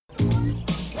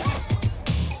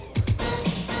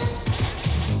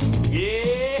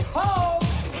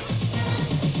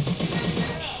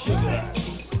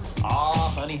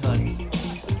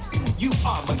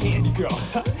girl,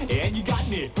 and you got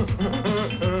me.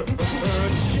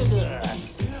 Sugar.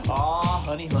 Aw,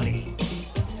 honey, honey.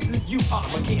 You are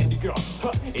my candy girl,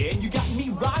 and you got me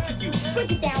rocking you.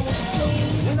 Break it down with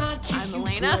me. I'm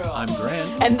Elena. I'm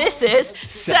Grant. And this is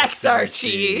Sex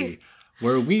Archie.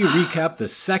 Where we recap the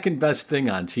second best thing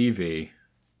on TV.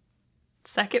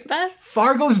 Second best?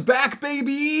 Fargo's back,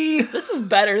 baby! This was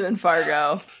better than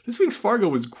Fargo. This week's Fargo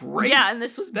was great. Yeah, and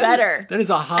this was better. That is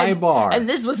a high bar. And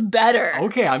this was better.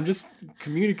 Okay, I'm just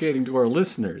communicating to our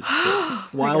listeners that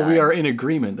while we are in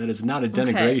agreement, that is not a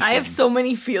denigration. Okay, I have so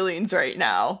many feelings right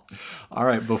now. All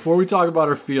right, before we talk about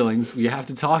our feelings, we have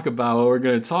to talk about what we're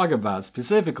going to talk about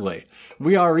specifically.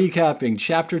 We are recapping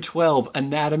Chapter 12,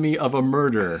 Anatomy of a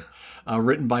Murder,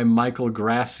 written by Michael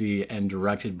Grassi and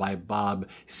directed by Bob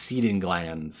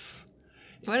Seedenglands.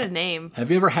 What a name. Have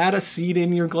you ever had a seed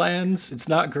in your glands? It's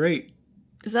not great.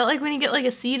 Is that like when you get like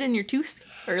a seed in your tooth?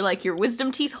 Or like your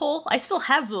wisdom teeth hole? I still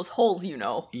have those holes, you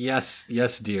know. Yes,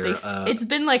 dear. It's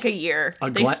been like a year.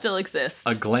 They still exist.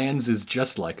 A glands is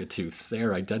just like a tooth.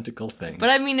 They're identical things. But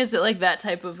I mean, is it like that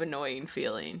type of annoying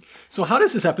feeling? So how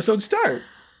does this episode start?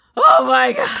 Oh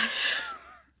my gosh.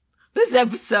 This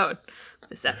episode.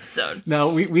 Now,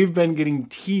 we've been getting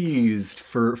teased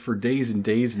for days and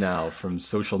days now from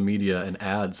social media and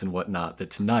ads and whatnot that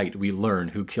tonight we learn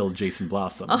who killed Jason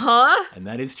Blossom. Uh-huh. And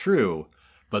that is true.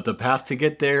 But the path to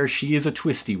get there, she is a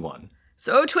twisty one.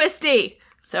 So twisty.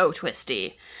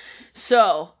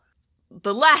 So,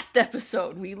 the last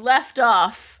episode, we left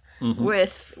off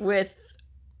with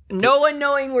no one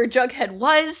knowing where Jughead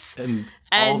was. And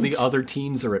all the other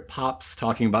teens are at Pops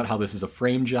talking about how this is a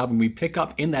frame job, and we pick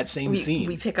up in that same scene.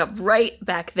 We pick up right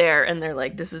back there, and they're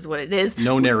like, this is what it is.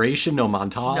 No narration, no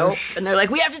montage. Nope. And they're like,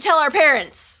 we have to tell our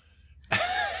parents.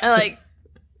 And like,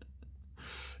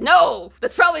 no,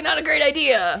 that's probably not a great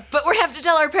idea. But we have to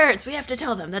tell our parents. We have to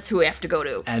tell them. That's who we have to go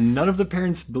to. And none of the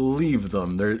parents believe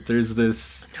them. There's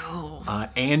this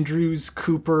Andrews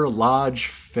Cooper Lodge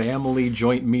family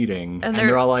joint meeting. And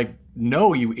they're all like,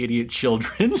 no, you idiot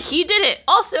children. He did it.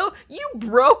 Also, you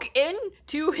broke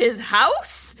into his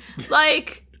house?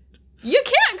 Like, you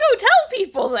can't go tell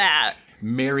people that.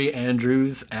 Mary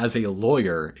Andrews, as a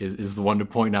lawyer, is the one to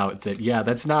point out that, yeah,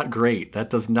 that's not great. That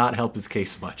does not help his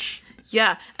case much.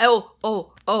 Yeah.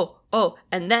 Oh.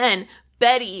 And then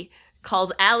Betty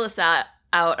calls Alice out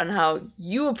on how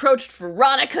you approached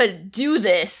Veronica to do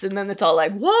this. And then it's all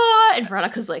like, what? And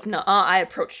Veronica's like, no, I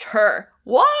approached her.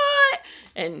 What?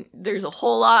 And there's a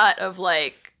whole lot of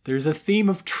like... There's a theme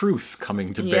of truth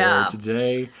coming to bear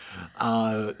today.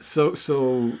 I'm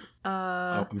trying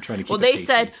to keep Well, they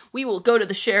said, we will go to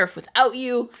the sheriff without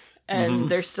you. And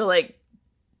they're still like,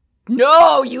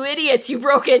 no, you idiots, you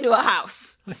broke into a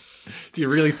house. Do you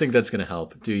really think that's going to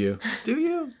help? Do you? Do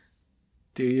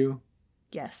you?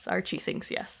 Yes, Archie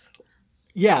thinks yes.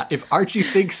 Yeah, if Archie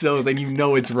thinks so, then you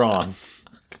know it's wrong.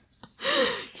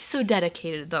 He's so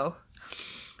dedicated, though.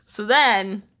 So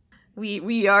then,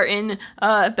 we are in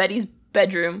Betty's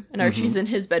bedroom, and Archie's in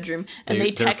his bedroom, and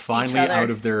they text each other. They're finally out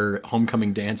of their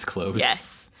homecoming dance clothes.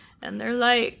 Yes. And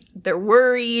they're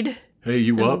worried. Hey,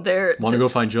 you up? Want to go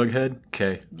find Jughead?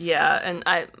 Okay. Yeah,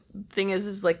 and thing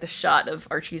is like the shot of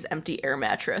Archie's empty air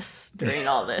mattress during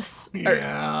all this.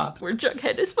 Yeah. Where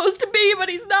Jughead is supposed to be, but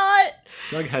he's not.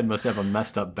 Jughead must have a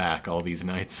messed up back all these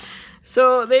nights.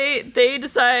 So they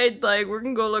decide, like, we're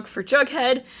gonna go look for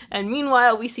Jughead, and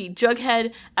meanwhile we see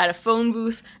Jughead at a phone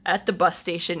booth at the bus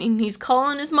station, and he's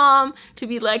calling his mom to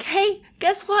be like, hey,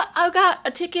 guess what? I got a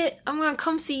ticket. I'm gonna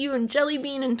come see you in Jelly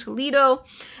Bean in Toledo.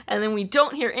 And then we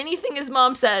don't hear anything his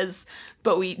mom says,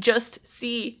 but we just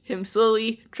see him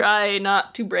slowly try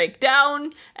not to break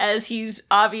down as he's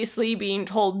obviously being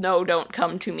told, no, don't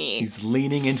come to me. He's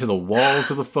leaning into the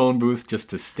walls of the phone booth just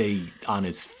to stay on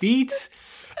his feet.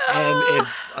 And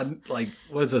it's like,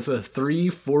 what is this, a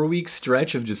 3-4 week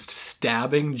stretch of just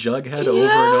stabbing Jughead over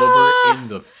and over in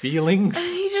the feelings? And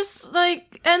he just,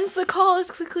 like, ends the call as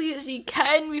quickly as he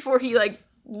can before he, like,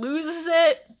 loses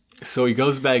it. So he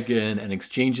goes back in and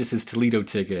exchanges his Toledo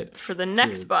ticket. For the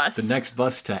next bus. The next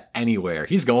bus to anywhere.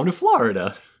 He's going to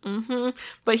Florida.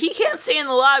 But he can't stay in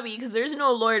the lobby because there's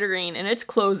no loitering and it's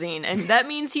closing. And that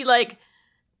means he, like,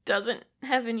 doesn't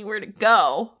have anywhere to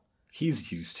go.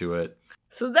 He's used to it.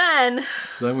 So then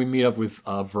we meet up with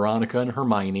Veronica and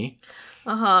Hermione.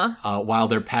 While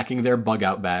they're packing their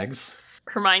bug-out bags.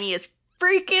 Hermione is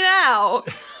freaking out.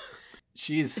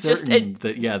 She is certain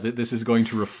that this is going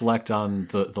to reflect on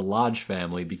the Lodge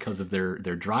family because of their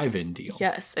drive-in deal.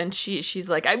 Yes, and she's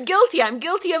like, I'm guilty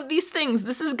of these things.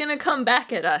 This is gonna come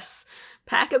back at us.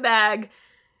 Pack a bag.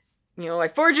 You know, I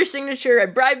forged your signature. I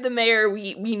bribed the mayor.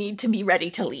 We need to be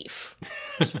ready to leave.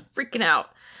 Just freaking out.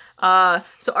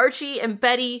 So Archie and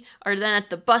Betty are then at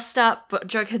the bus stop, but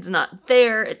Jughead's not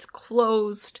there. It's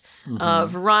closed.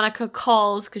 Veronica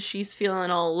calls because she's feeling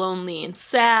all lonely and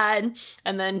sad.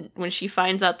 And then when she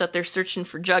finds out that they're searching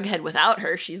for Jughead without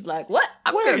her, she's like, what?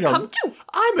 I'm going to come too.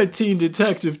 I'm a teen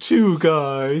detective too,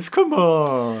 guys. Come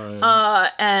on.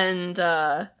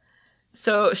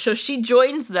 So she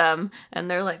joins them, and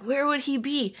they're like, where would he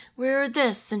be? Where are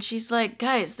this? And she's like,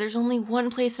 guys, there's only one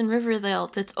place in Riverdale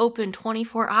that's open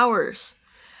 24 hours.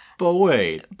 But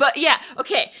wait. But yeah,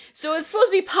 okay, so it's supposed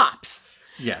to be Pops.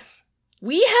 Yes.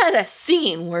 We had a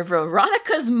scene where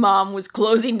Veronica's mom was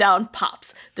closing down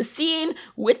Pops. The scene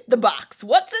with the box.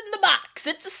 What's in the box?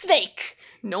 It's a snake.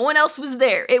 No one else was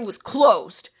there. It was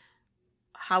closed.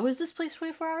 How is this place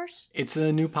 24 hours? It's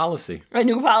a new policy. A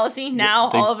new policy now,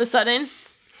 all of a sudden?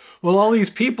 Well, all these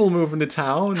people moving to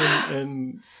town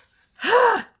and...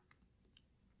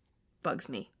 Bugs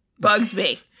me.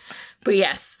 But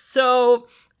yes, so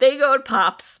they go to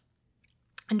Pops,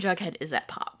 and Jughead is at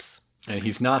Pops. And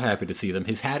he's not happy to see them.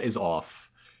 His hat is off.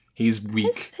 He's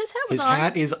weak. His hat was on. His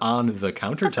hat is on the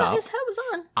countertop. I thought his hat was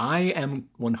on. I am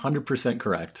 100%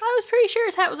 correct. I was pretty sure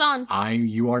his hat was on.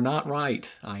 You are not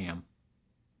right. I am.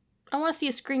 I want to see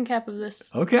a screen cap of this.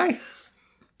 Okay.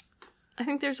 I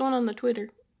think there's one on the Twitter.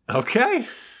 Okay.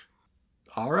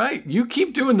 All right. You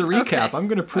keep doing the recap. Okay. I'm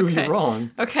going to prove you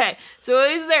wrong. Okay. So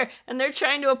he's there, and they're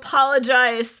trying to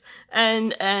apologize,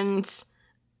 and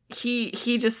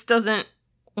he just doesn't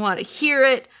want to hear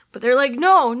it. But they're like,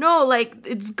 no, like,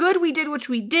 it's good we did what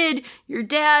we did. Your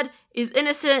dad is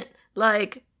innocent.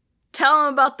 Like, tell him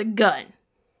about the gun.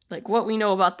 Like, what we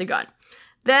know about the gun.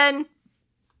 Then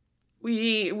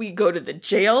we go to the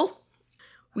jail.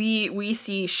 We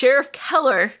see Sheriff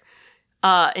Keller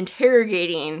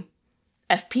interrogating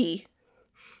FP,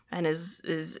 and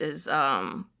says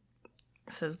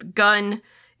the gun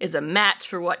is a match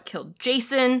for what killed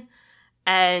Jason,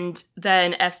 and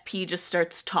then FP just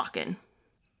starts talking.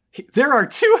 There are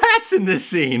 2 hats in this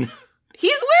scene.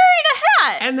 He's wearing a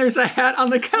hat! And there's a hat on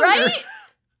the counter. Right?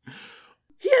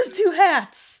 He has 2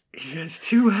 hats. He has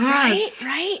 2 hats.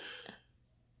 Right?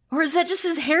 Or is that just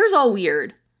his hair's all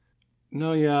weird?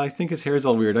 No, yeah, I think his hair's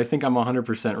all weird. I think I'm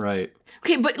 100% right.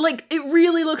 Okay, but, like, it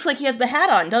really looks like he has the hat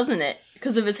on, doesn't it?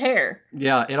 Because of his hair.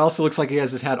 Yeah, it also looks like he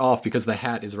has his hat off because the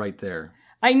hat is right there.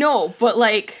 I know, but,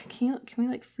 like, can we,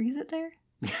 like, freeze it there?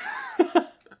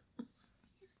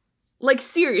 Like,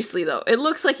 seriously, though, it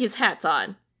looks like his hat's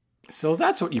on. So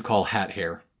that's what you call hat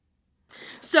hair.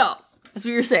 So, as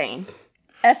we were saying,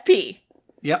 FP.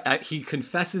 Yep, he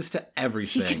confesses to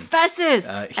everything. He confesses!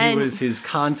 He was his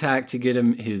contact to get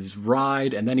him his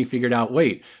ride, and then he figured out,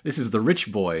 wait, this is the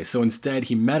rich boy. So instead,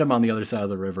 he met him on the other side of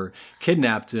the river,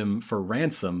 kidnapped him for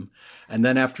ransom, and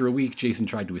then after a week, Jason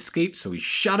tried to escape, so he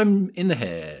shot him in the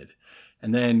head.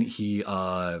 And then he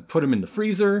put him in the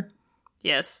freezer.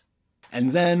 Yes.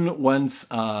 And then, once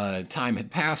time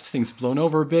had passed, things had blown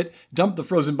over a bit, dumped the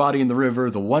frozen body in the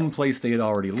river, the one place they had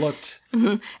already looked.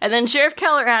 Mm-hmm. And then Sheriff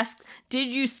Keller asked,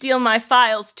 did you steal my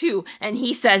files too? And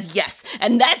he says yes.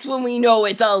 And that's when we know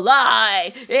it's a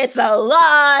lie. It's a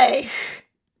lie.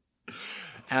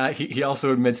 He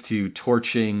also admits to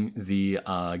torching the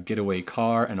getaway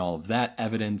car and all of that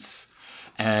evidence.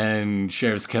 And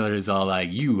Sheriff Keller is all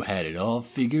like, you had it all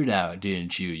figured out,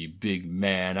 didn't you, you big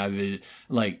man? I was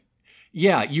like...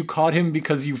 Yeah, you caught him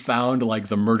because you found, like,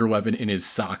 the murder weapon in his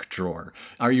sock drawer.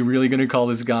 Are you really going to call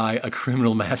this guy a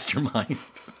criminal mastermind?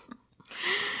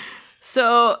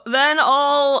 So then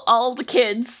all the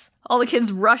kids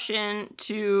rush in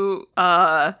to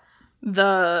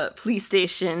the police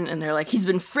station, and they're like, he's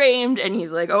been framed, and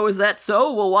he's like, oh, is that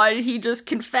so? Well, why did he just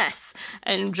confess?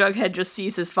 And Jughead just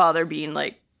sees his father being,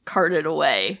 like, carted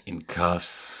away. In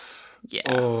cuffs. Yeah.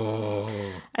 Oh.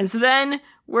 And so then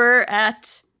we're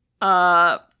at...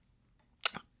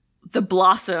 the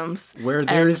Blossoms. Where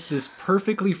there's this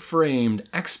perfectly framed,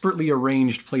 expertly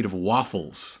arranged plate of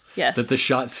waffles. Yes. That the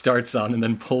shot starts on and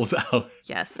then pulls out.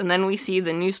 Yes, and then we see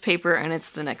the newspaper, and it's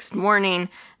the next morning,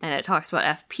 and it talks about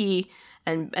FP,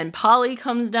 and Polly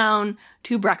comes down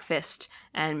to breakfast,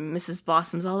 and Mrs.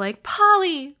 Blossom's all like,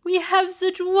 Polly, we have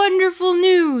such wonderful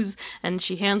news! And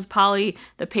she hands Polly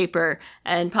the paper,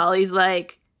 and Polly's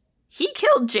like, he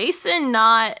killed Jason,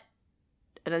 not...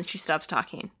 And then she stops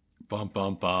talking. Bum,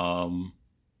 bum, bum.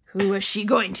 Who was she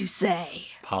going to say?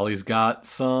 Polly's got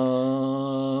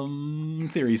some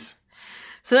theories.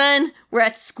 So then we're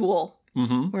at school.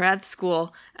 Mm-hmm. We're at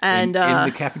school. And in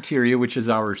the cafeteria, which is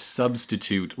our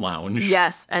substitute lounge.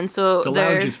 Yes, and so the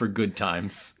lounge is for good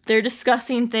times. They're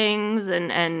discussing things,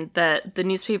 and that the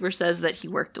newspaper says that he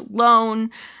worked alone,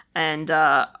 And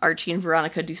Archie and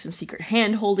Veronica do some secret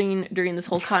hand-holding during this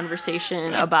whole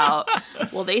conversation about,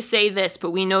 well, they say this,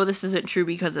 but we know this isn't true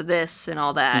because of this and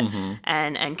all that.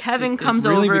 And Kevin comes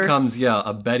over. It really becomes,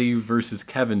 a Betty versus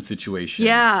Kevin situation.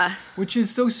 Yeah. Which is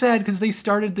so sad because they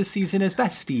started the season as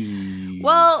besties.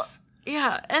 Well,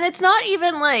 yeah. And it's not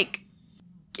even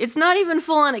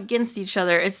full on against each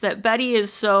other. It's that Betty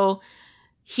is so...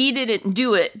 He didn't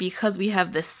do it because we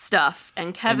have this stuff.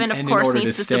 And Kevin, of course,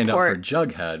 needs to stand support... up for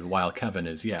Jughead while Kevin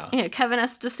is, Yeah, Kevin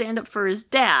has to stand up for his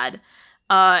dad.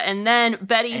 And then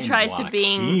Betty tries to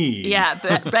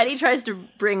Betty tries to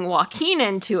bring Joaquin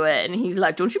into it. And he's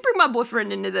like, don't you bring my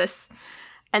boyfriend into this.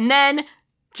 And then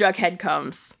Jughead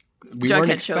comes. We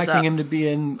weren't expecting him to be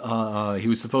in. He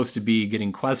was supposed to be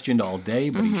getting questioned all day,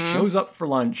 but he shows up for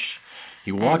lunch.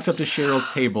 He walks up to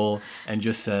Cheryl's table and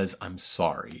just says, I'm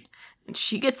sorry. And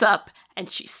she gets up and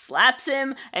she slaps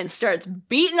him and starts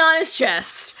beating on his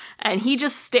chest. And he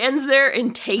just stands there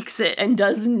and takes it and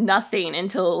does nothing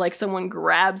until like someone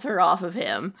grabs her off of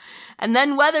him. And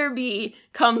then Weatherby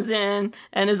comes in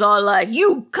and is all like,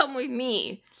 you come with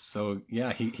me. So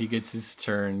yeah, he gets his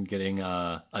turn getting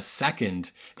a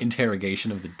second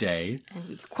interrogation of the day. And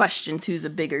he questions who's a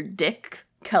bigger dick,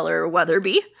 Keller or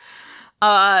Weatherby.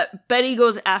 Betty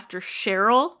goes after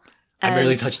Cheryl. I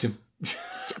barely touched him.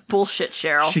 Bullshit,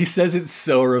 Cheryl. She says it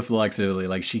so reflexively,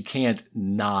 like she can't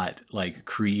not like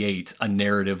create a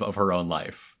narrative of her own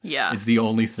life. Yeah. It's the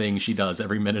only thing she does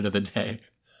every minute of the day.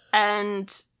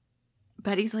 And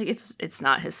Betty's like, it's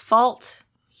not his fault.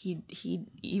 He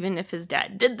even if his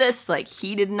dad did this, like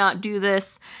he did not do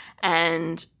this.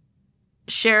 And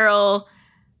Cheryl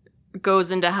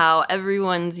goes into how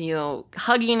everyone's,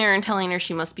 hugging her and telling her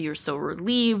she must be so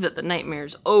relieved that the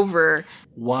nightmare's over.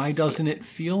 Why doesn't it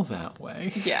feel that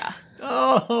way? Yeah.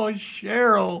 Oh,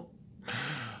 Cheryl.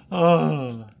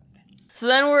 Oh. So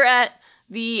then we're at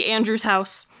the Andrews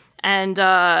house, and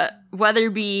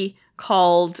Weatherby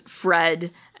called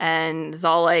Fred and is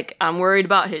all like, I'm worried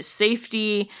about his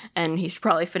safety, and he should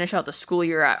probably finish out the school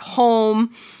year at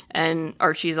home. And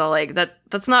Archie's all like,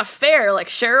 that's not fair. Like,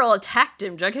 Cheryl attacked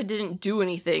him. Jughead didn't do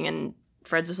anything. And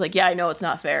Fred's just like, yeah, I know it's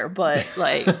not fair, but,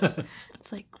 like,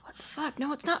 it's like, what the fuck?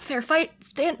 No, it's not fair. Fight.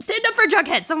 Stand up for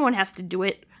Jughead. Someone has to do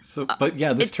it. So, but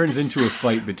yeah, this turns into a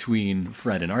fight between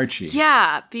Fred and Archie.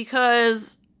 Yeah,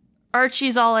 because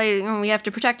Archie's all like, we have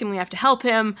to protect him. We have to help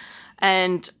him.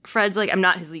 And Fred's like, I'm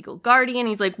not his legal guardian.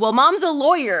 He's like, well, Mom's a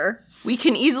lawyer. We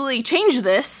can easily change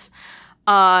this.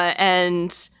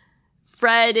 And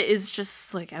Fred is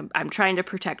just like, I'm trying to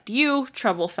protect you.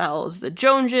 Trouble follows the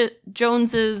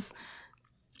Joneses.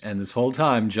 And this whole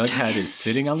time, Jughead is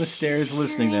sitting on the stairs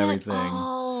listening to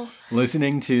everything.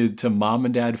 Listening to Mom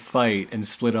and Dad fight and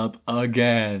split up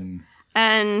again.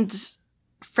 And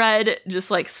Fred just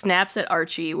like snaps at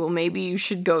Archie, well, maybe you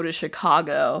should go to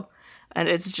Chicago. And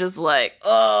it's just like,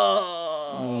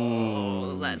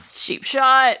 oh, that's cheap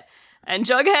shot. And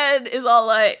Jughead is all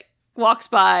like, walks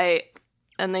by,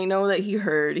 and they know that he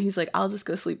heard. He's like, I'll just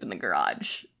go sleep in the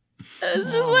garage. And it's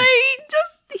just like,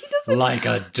 he doesn't. Like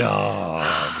a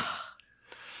dog.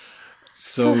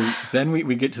 So then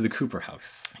we get to the Cooper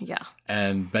house. Yeah.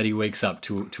 And Betty wakes up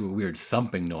to a weird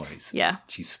thumping noise. Yeah.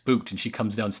 She's spooked, and she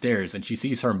comes downstairs, and she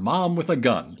sees her mom with a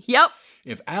gun. Yep.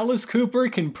 If Alice Cooper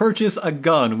can purchase a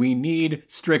gun, we need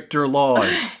stricter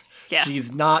laws. Yeah.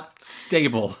 She's not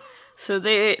stable. So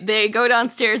they go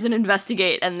downstairs and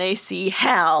investigate, and they see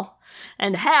Hal.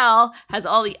 And Hal has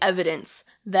all the evidence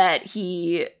that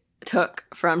he took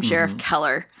from Sheriff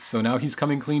Keller. So now he's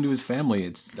coming clean to his family.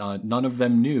 It's none of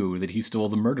them knew that he stole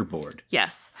the murder board.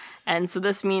 Yes. And so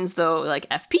this means, though, like,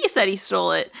 FP said he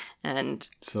stole it, and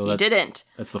he didn't.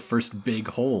 That's the first big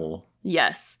hole.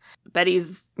 Yes.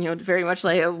 Betty's, very much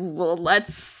like, well,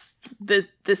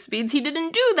 this means he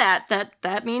didn't do that.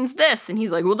 That means this. And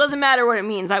he's like, well, it doesn't matter what it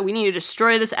means. We need to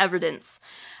destroy this evidence.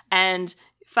 And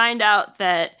find out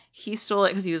that he stole it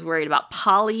because he was worried about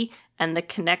Polly and the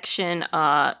connection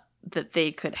that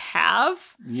they could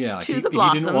have to the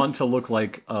Blossoms. He didn't want to look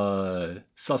like a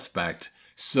suspect,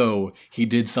 so he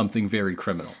did something very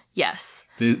criminal. Yes.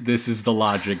 This is the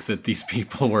logic that these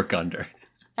people work under.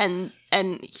 And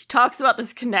he talks about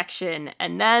this connection,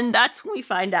 and then that's when we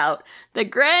find out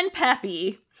that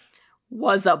Grandpappy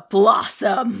was a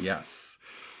Blossom. Yes.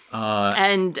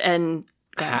 And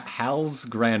Hal's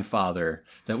grandfather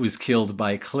that was killed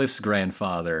by Cliff's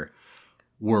grandfather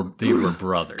were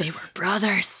brothers. They were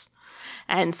brothers.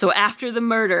 And so after the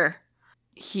murder,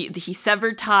 he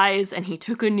severed ties and he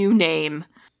took a new name.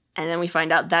 And then we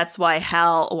find out that's why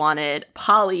Hal wanted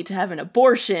Polly to have an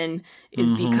abortion,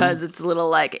 is because it's a little,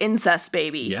 like, incest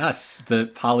baby. Yes,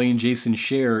 that Polly and Jason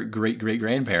share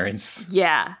great-great-grandparents.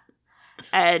 Yeah.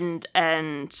 and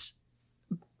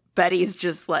Betty's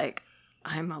just like,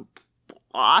 I'm a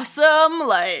blossom,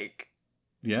 like.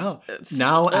 Yeah.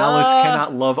 Now Alice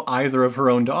cannot love either of her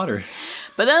own daughters.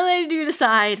 But then they do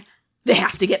decide they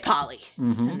have to get Polly,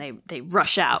 and they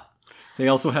rush out. They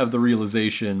also have the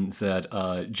realization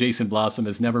that Jason Blossom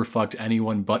has never fucked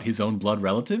anyone but his own blood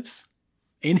relatives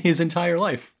in his entire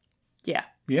life. Yeah.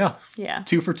 Yeah.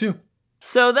 2 for 2.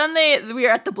 So then we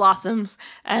are at the Blossoms,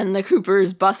 and the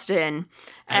Coopers bust in.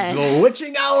 At the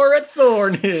witching hour at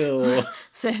Thornhill.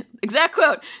 Exact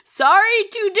quote, sorry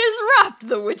to disrupt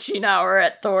the witching hour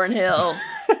at Thornhill.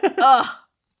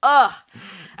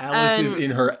 Alice is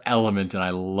in her element, and I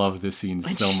love this scene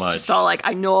so much. Just all like,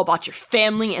 I know about your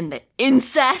family and the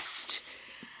incest.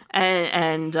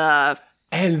 And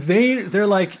they're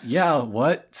like, yeah,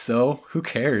 what? So, who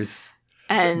cares?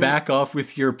 And back off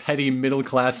with your petty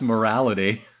middle-class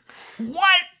morality.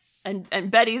 What? And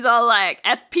Betty's all like,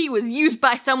 FP was used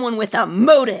by someone with a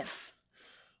motive.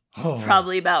 Oh.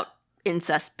 Probably about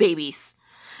incest babies.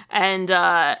 And,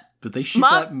 But they shoot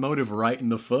that motive right in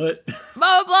the foot.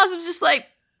 Mama Blossom's just like,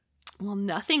 well,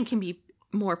 nothing can be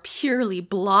more purely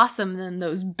Blossom than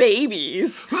those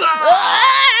babies.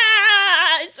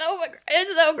 It's so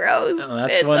gross. Oh,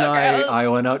 that's when I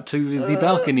went out to the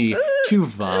balcony to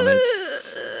vomit.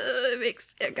 It makes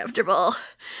me uncomfortable.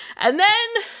 And then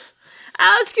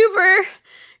Alice Cooper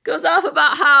goes off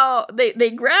about how they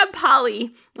grab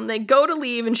Polly and they go to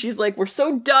leave, and she's like, we're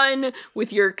so done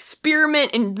with your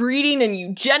experiment in breeding and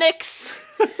eugenics.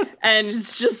 And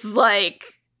it's just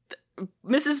like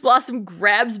Mrs. Blossom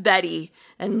grabs Betty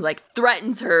and like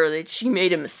threatens her that she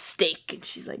made a mistake, and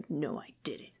she's like, no, I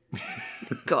didn't.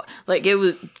 God, like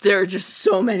there are just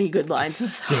so many good lines.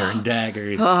 Staring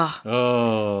daggers.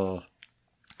 Oh.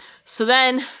 So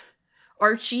then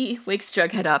Archie wakes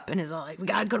Jughead up and is all like, we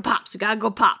gotta go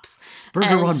Pops.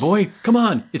 Burger Run, boy. Come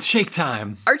on. It's shake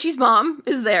time. Archie's mom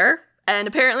is there, and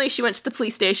apparently she went to the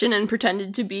police station and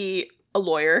pretended to be a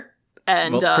lawyer.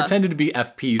 And pretended to be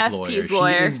FP's lawyer.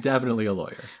 She is definitely a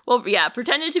lawyer. Well, yeah,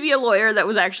 pretended to be a lawyer that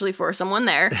was actually for someone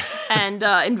there, and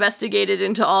investigated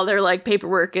into all their like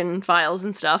paperwork and files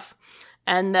and stuff,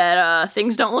 and that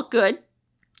things don't look good.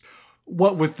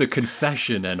 What with the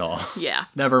confession and all. Yeah.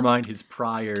 Never mind his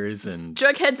priors and...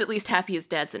 Jughead's at least happy his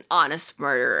dad's an honest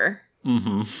murderer.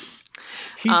 Mm-hmm.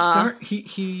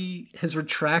 He has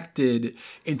retracted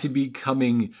into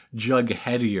becoming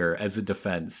Jugheadier as a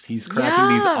defense. He's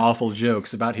cracking these awful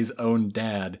jokes about his own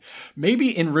dad.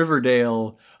 Maybe in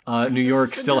Riverdale, New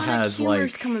York still has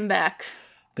humor's coming back.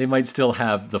 They might still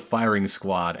have the firing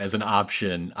squad as an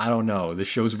option. I don't know. This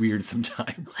show's weird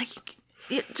sometimes.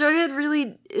 Jughead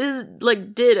really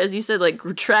did, as you said, like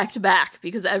retract back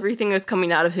because everything that's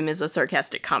coming out of him is a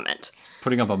sarcastic comment. He's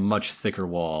putting up a much thicker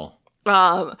wall.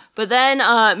 But then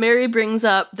Mary brings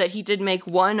up that he did make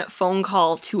one phone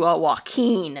call to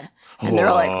Joaquin. And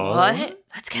they're like, what?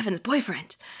 That's Kevin's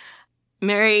boyfriend.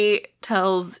 Mary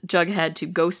tells Jughead to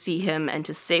go see him and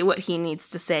to say what he needs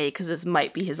to say because this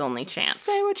might be his only chance.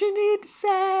 Say what you need to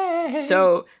say.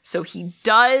 So he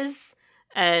does,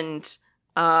 and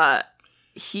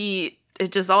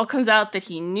it just all comes out that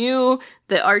he knew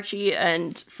that Archie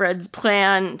and Fred's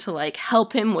plan to like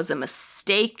help him was a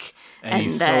mistake. And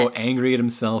he's so angry at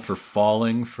himself for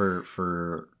falling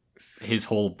for his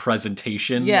whole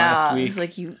presentation last week. He's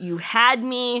like, you had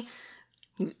me.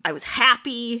 I was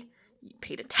happy. You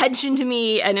paid attention to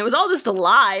me. And it was all just a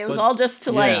lie. It was all just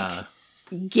to like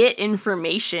get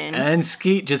information. And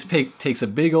Skeet just takes a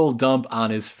big old dump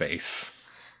on his face.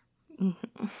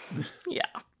 Yeah.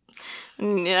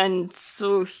 And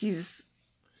so he's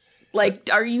like,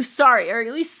 are you sorry? Are you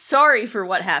at least sorry for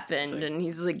what happened? Like, and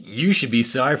he's like, you should be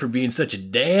sorry for being such a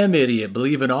damn idiot,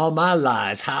 believing all my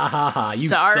lies. Ha ha ha. You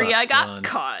sorry suck, I got son.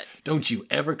 caught. Don't you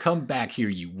ever come back here,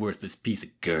 you worthless piece of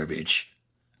garbage.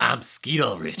 I'm Skeet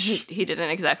Ulrich. He didn't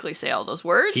exactly say all those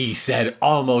words. He said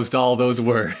almost all those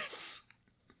words.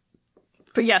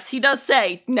 But yes, he does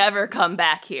say, never come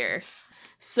back here.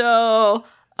 So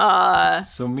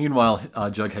meanwhile,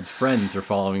 Jughead's friends are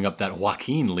following up that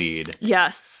Joaquin lead.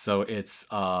 Yes. So it's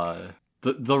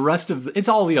the rest of it's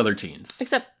all the other teens.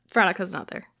 Except Veronica's not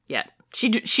there yet.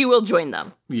 She will join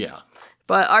them. Yeah.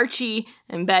 But Archie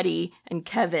and Betty and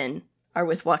Kevin are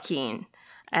with Joaquin.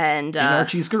 And in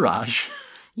Archie's garage.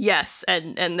 Yes,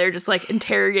 and they're just like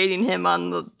interrogating him on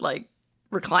the like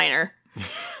recliner.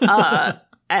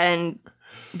 And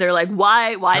they're like,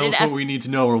 why Tell did us what we need to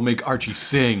know or we'll make Archie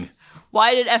sing.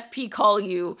 Why did FP call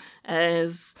you? And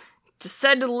it's just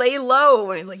said to lay low.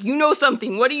 And he's like, you know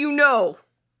something. What do you know?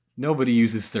 Nobody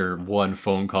uses their one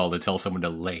phone call to tell someone to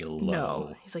lay low.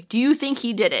 No. He's like, do you think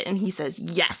he did it? And he says,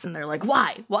 yes. And they're like,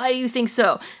 why? Why do you think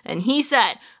so? And he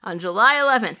said, on July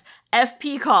 11th,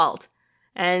 FP called.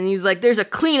 And he's like, there's a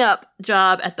cleanup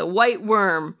job at the White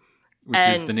Worm. Which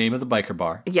is the name of the biker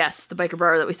bar. Yes, the biker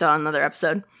bar that we saw in another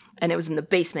episode. And it was in the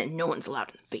basement. No one's allowed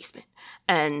in the basement.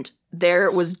 And there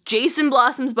was Jason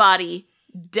Blossom's body,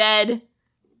 dead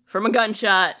from a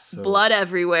gunshot, blood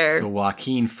everywhere. So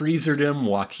Joaquin freezered him.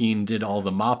 Joaquin did all the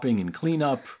mopping and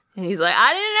cleanup. And he's like,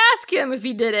 I didn't ask him if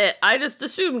he did it. I just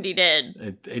assumed he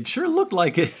did. It sure looked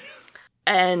like it.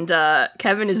 And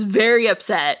Kevin is very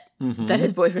upset that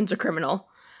his boyfriend's a criminal.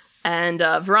 And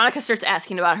Veronica starts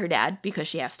asking about her dad because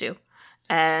she has to.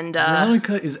 And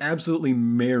Veronica is absolutely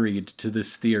married to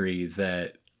this theory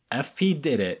that FP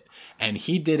did it, and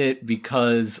he did it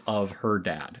because of her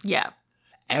dad. Yeah.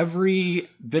 Every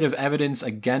bit of evidence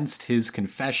against his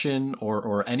confession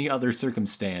or any other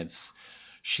circumstance,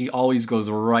 she always goes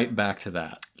right back to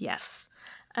that. Yes.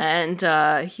 And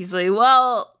he's like,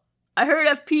 well, I heard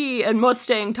FP and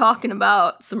Mustang talking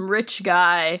about some rich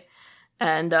guy,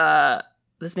 and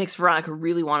this makes Veronica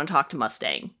really want to talk to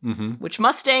Mustang, which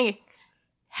Mustang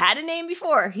had a name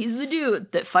before. He's the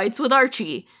dude that fights with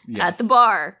Archie at the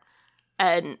bar.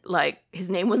 And, like,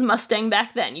 his name was Mustang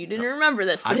back then. You didn't remember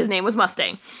this, but his name was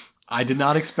Mustang. I did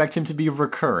not expect him to be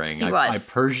recurring. I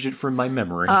purged it from my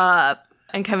memory.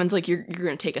 And Kevin's like, you're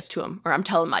going to take us to him, or I'm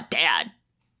telling my dad.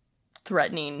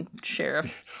 Threatening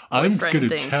sheriff. I'm going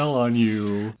to tell on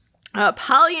you.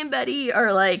 Polly and Betty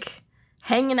are, like,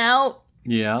 hanging out.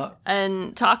 Yeah.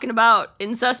 And talking about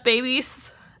incest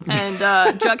babies. And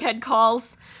Jughead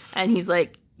calls, and he's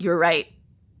like, you're right.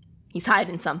 He's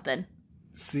hiding something.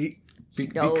 See?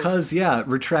 Because,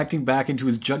 retracting back into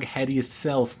his Jugheadiest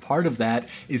self, part of that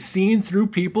is seeing through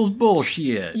people's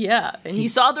bullshit. Yeah, and he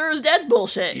saw through his dad's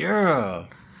bullshit. Yeah.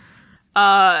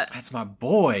 That's my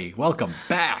boy. Welcome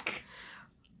back.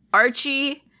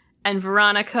 Archie and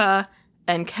Veronica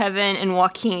and Kevin and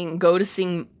Joaquin go to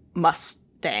sing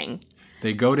Mustang.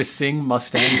 They go to sing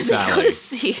Mustang Sally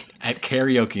at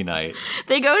karaoke night.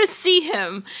 They go to see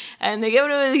him, and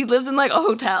he lives in like a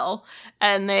hotel,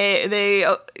 and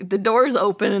the doors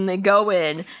open and they go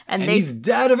in, and he's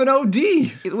dead of an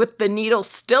OD with the needle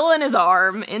still in his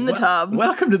arm in the tub.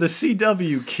 Welcome to the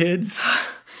CW, kids.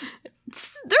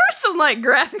 There was some like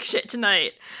graphic shit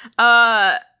tonight.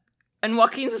 And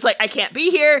Joaquin's just like, I can't be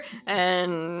here,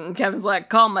 and Kevin's like,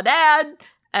 call my dad,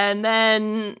 and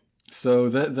then. So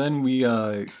then we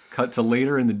cut to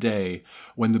later in the day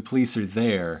when the police are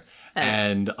there.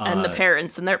 And the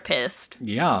parents, and they're pissed.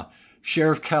 Yeah.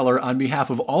 Sheriff Keller, on behalf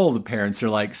of all the parents, are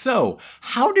like, so,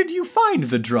 how did you find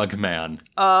the drug man?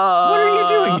 What are you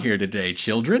doing here today,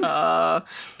 children?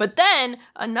 But then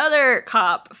another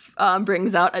cop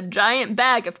brings out a giant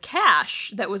bag of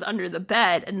cash that was under the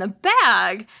bed, and the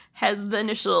bag has the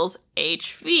initials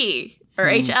HV, or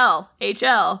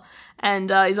HL.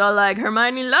 And he's all like,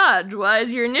 Hermione Lodge, why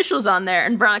is your initials on there?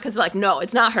 And Veronica's like, no,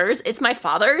 it's not hers, it's my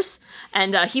father's.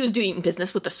 And he was doing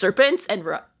business with the serpents. And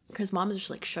Veronica's mom is just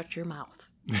like, shut your mouth.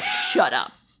 Shut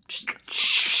up.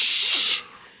 Shh.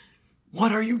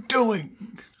 What are you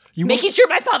doing? Making sure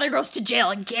my father goes to jail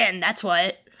again, that's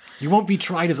what. You won't be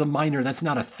tried as a minor, that's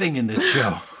not a thing in this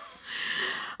show.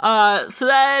 So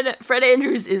then Fred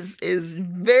Andrews is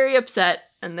very upset.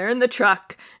 And they're in the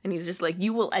truck, and he's just like,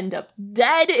 you will end up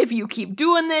dead if you keep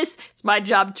doing this. It's my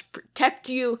job to protect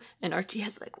you. And Archie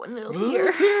has like one little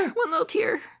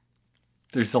tear.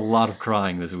 There's a lot of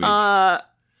crying this week.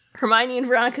 Hermione and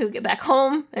Veronica get back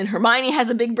home, and Hermione has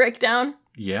a big breakdown.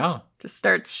 Yeah. Just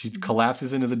starts. She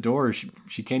collapses into the door.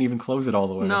 She can't even close it all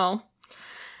the way. No.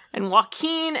 And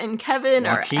Joaquin and Kevin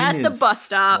are at the bus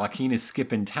stop. Joaquin is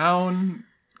skipping town.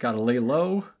 Gotta lay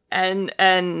low. And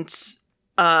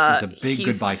there's a big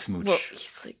goodbye smooch. Well,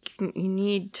 he's like, you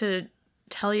need to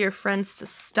tell your friends to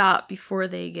stop before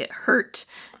they get hurt.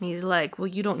 And he's like, well,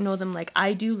 you don't know them like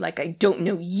I do, like I don't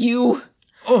know you.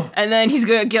 Oh. And then he's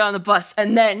gonna get on the bus,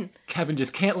 and then Kevin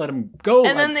just can't let him go.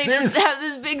 And then they just have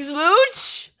this big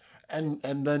smooch. And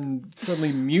then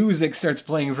suddenly music starts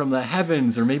playing from the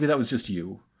heavens, or maybe that was just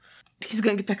you. He's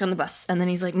gonna get back on the bus, and then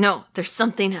he's like, no, there's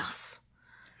something else.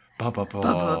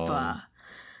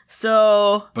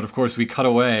 So, but of course we cut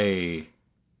away,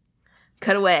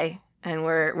 and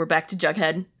we're back to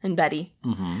Jughead and Betty,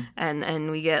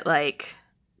 and we get like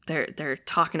they're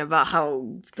talking about how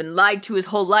he's been lied to his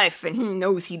whole life, and he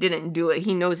knows he didn't do it.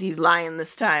 He knows he's lying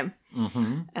this time,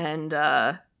 and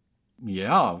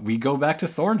we go back to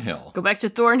Thornhill.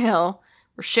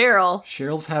 Where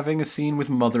Cheryl's having a scene with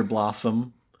Mother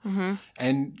Blossom.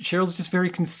 And Cheryl's just very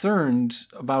concerned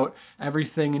about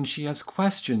everything, and she has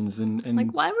questions. And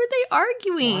Like, why were they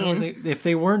arguing? why were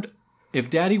they, if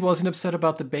Daddy wasn't upset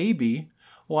about the baby,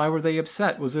 why were they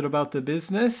upset? Was it about the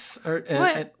business? What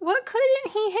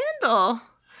couldn't he handle?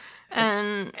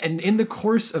 And in the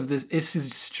course of this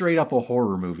is straight up a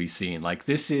horror movie scene. Like,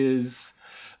 this is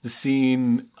the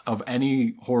scene of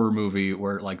any horror movie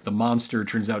where, like, the monster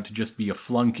turns out to just be a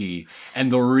flunky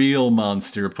and the real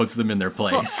monster puts them in their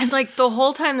place. And, like, the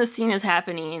whole time the scene is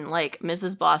happening, like,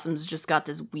 Mrs. Blossom's just got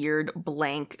this weird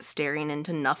blank staring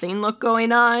into nothing look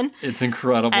going on. It's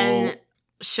incredible. And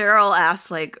Cheryl asks,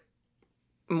 like,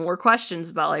 more questions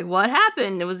about, like, what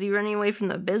happened? Was he running away from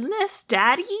the business?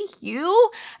 Daddy?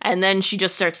 You? And then she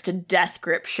just starts to death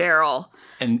grip Cheryl.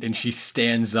 And she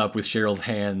stands up with Cheryl's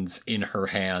hands in her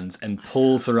hands and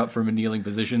pulls her up from a kneeling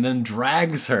position, then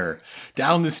drags her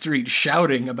down the street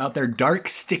shouting about their dark,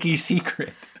 sticky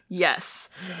secret. Yes.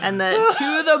 And then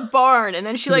to the barn. And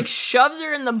then she, like, shoves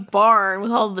her in the barn with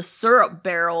all the syrup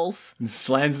barrels. And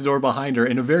slams the door behind her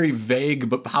in a very vague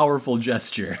but powerful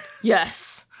gesture.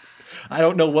 Yes. I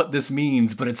don't know what this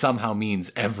means, but it somehow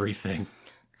means everything.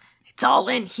 It's all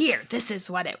in here. This is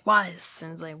what it was.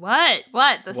 And it's like, what?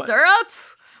 What? The syrup?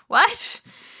 What?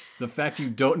 The fact you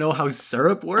don't know how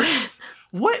syrup works?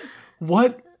 What?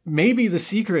 Maybe the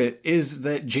secret is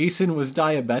that Jason was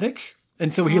diabetic,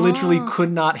 and so he literally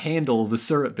could not handle the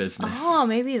syrup business. Oh,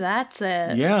 maybe that's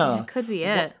it. Yeah. That could be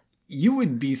it. You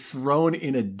would be thrown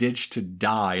in a ditch to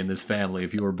die in this family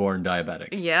if you were born diabetic.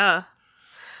 Yeah.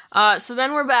 So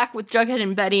then we're back with Jughead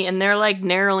and Betty, and they're, like,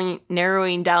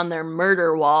 narrowing down their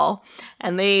murder wall,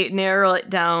 and they narrow it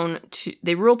down to,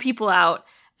 they rule people out,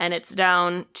 and it's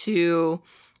down to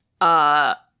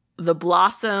the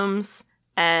Blossoms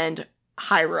and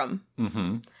Hiram.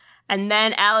 Mm-hmm. And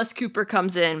then Alice Cooper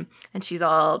comes in, and she's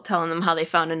all telling them how they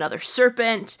found another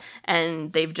serpent,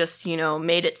 and they've just,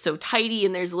 made it so tidy,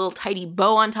 and there's a little tidy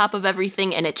bow on top of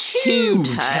everything, and it's too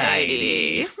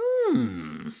tidy.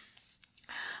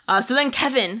 So then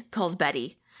Kevin calls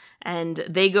Betty, and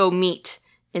they go meet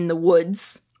in the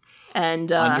woods.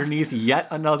 And underneath yet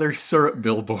another syrup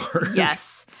billboard.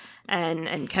 Yes.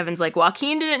 And Kevin's like,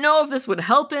 Joaquin didn't know if this would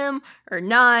help him or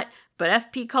not, but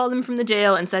FP called him from the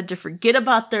jail and said to forget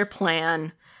about their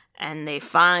plan, and they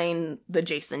find the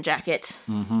Jason jacket.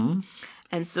 Mm-hmm.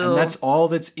 And so... And that's all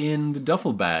that's in the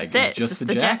duffel bag. That's it. Just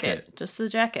the jacket. Just the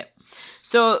jacket.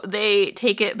 So they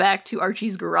take it back to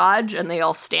Archie's garage, and they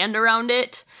all stand around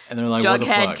it. And they're like, what the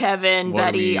fuck? Jughead, Kevin,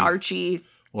 Betty, Archie.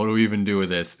 What do we even do with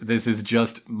this? This is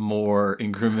just more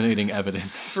incriminating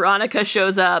evidence. Veronica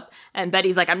shows up, and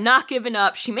Betty's like, I'm not giving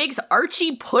up. She makes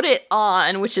Archie put it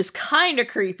on, which is kind of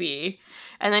creepy.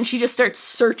 And then she just starts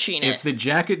searching it. If the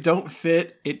jacket don't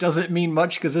fit, it doesn't mean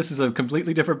much because this is a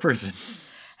completely different person.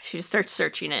 She just starts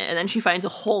searching it, and then she finds a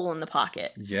hole in the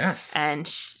pocket. Yes. And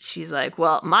she's like,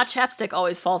 well, my chapstick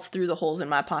always falls through the holes in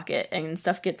my pocket, and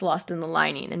stuff gets lost in the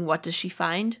lining. And what does she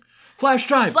find? Flash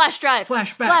drive! Flash drive!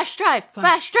 Flashback! Flash drive!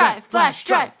 Flash drive! Flash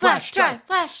drive! Flash drive!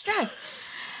 Flash drive!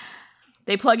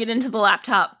 They plug it into the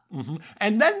laptop. Mm-hmm.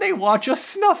 And then they watch a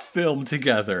snuff film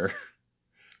together.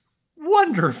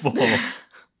 Wonderful.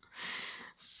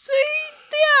 See?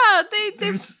 Yeah,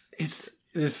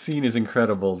 This scene is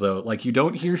incredible, though. Like, you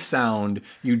don't hear sound,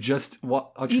 you just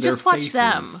watch their faces. Watch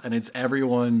them. And it's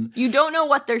everyone... You don't know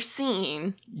what they're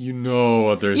seeing. You know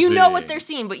what they're seeing. You know what they're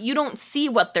seeing, but you don't see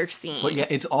what they're seeing. But yeah,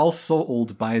 it's all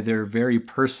sold by their very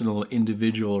personal,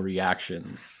 individual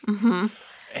reactions. Mm-hmm.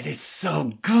 And it's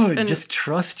so good. And just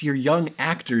trust your young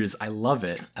actors. I love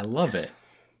it. I love it.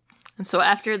 And so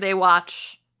after they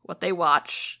watch what they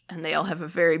watch, and they all have a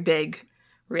very big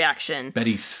reaction...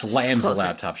 Betty slams the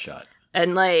laptop shut.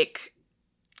 And, like,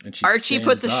 Archie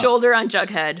puts a shoulder on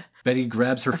Jughead. Betty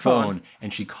grabs her phone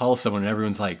and she calls someone, and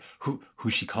everyone's like,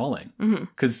 who's she calling?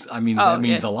 Because, I mean, that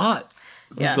means a lot.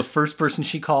 Who's the first person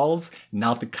she calls?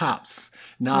 Not the cops.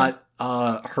 Not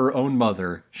her own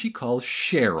mother. She calls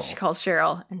Cheryl. She calls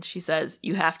Cheryl, and she says,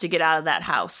 you have to get out of that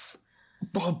house.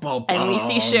 And And we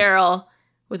see Cheryl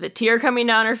with a tear coming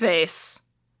down her face.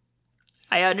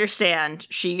 I understand.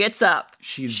 She gets up.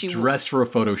 She's dressed for a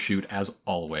photo shoot, as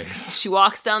always. She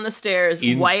walks down the stairs,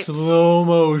 in slow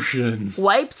motion.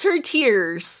 Wipes her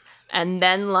tears, and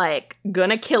then, like,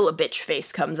 gonna kill a bitch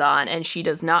face comes on, and she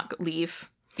does not leave.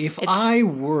 If I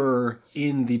were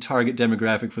in the target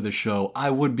demographic for the show, I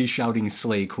would be shouting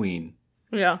Slay Queen.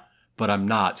 Yeah. But I'm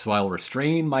not, so I'll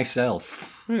restrain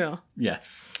myself. Yeah.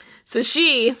 Yes. So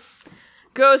she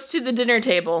goes to the dinner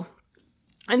table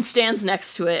and stands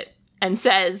next to it and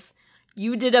says,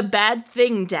 you did a bad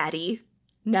thing, Daddy.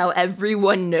 Now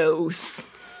everyone knows.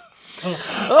 Oh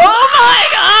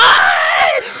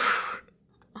my God!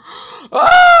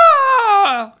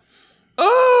 Ah!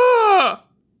 Ah!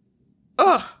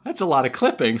 Ugh. That's a lot of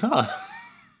clipping, huh?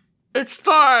 It's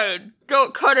fine.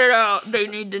 Don't cut it out. They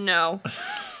need to know.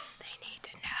 They need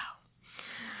to know.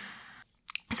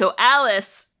 So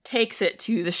Alice takes it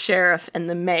to the sheriff and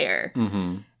the mayor.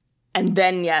 Mm-hmm. And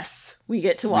then, yes, we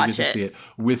get to watch we get to see it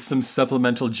with some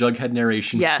supplemental Jughead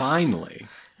narration, finally.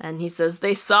 And he says,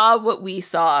 they saw what we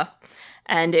saw.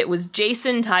 And it was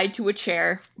Jason tied to a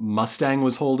chair. Mustang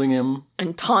was holding him.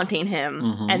 And taunting him.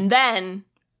 Mm-hmm. And then...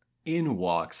 in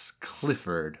walks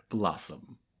Clifford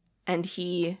Blossom. And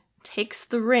he takes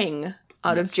the ring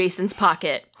out of Jason's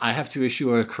pocket. I have to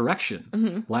issue a correction.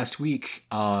 Mm-hmm. Last week,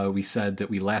 we said that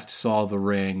we last saw the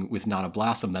ring with Nana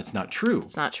Blossom. That's not true.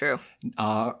 It's not true.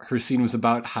 Her scene was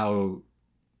about how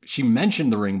she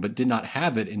mentioned the ring but did not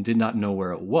have it and did not know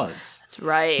where it was. That's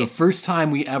right. The first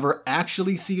time we ever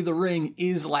actually see the ring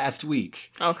is last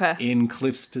week. Okay. In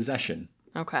Cliff's possession.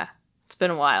 Okay. It's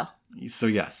been a while. So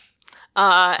yes.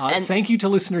 And thank you to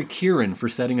listener Kieran for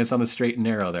setting us on the straight and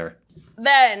narrow there.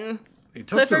 Then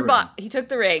Clifford he took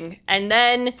the ring and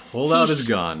then pulled out his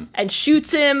gun and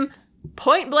shoots him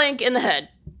point blank in the head.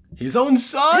 His own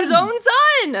son. His own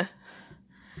son.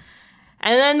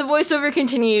 And then the voiceover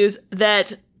continues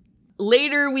that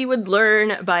later we would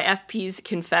learn by FP's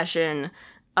confession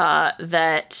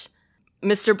that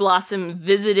Mr. Blossom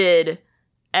visited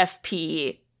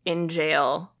FP in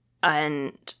jail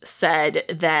and said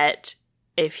that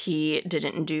if he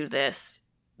didn't do this,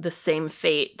 the same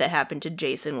fate that happened to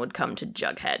Jason would come to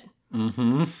Jughead.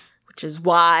 Mm-hmm. Which is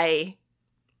why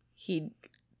he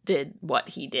did what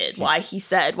he did. Why he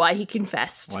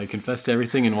confessed. Why he confessed to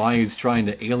everything and why he's trying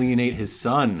to alienate his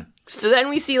son. So then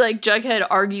we see, like, Jughead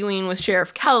arguing with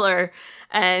Sheriff Keller,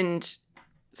 and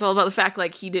it's all about the fact,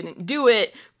 like, he didn't do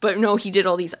it, but no, he did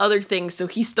all these other things, so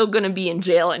he's still gonna be in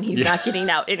jail, and he's not getting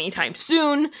out anytime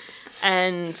soon.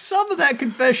 And some of that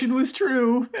confession was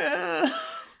true.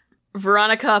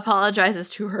 Veronica apologizes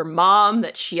to her mom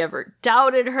that she ever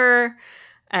doubted her,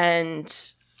 and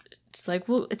it's like,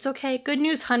 well, it's okay. Good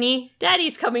news, honey.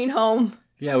 Daddy's coming home.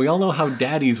 Yeah, we all know how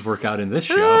daddies work out in this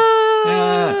show.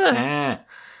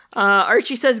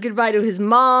 Archie says goodbye to his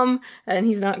mom, and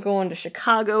he's not going to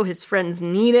Chicago. His friends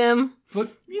need him.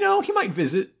 But, you know, he might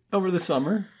visit over the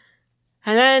summer.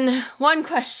 And then one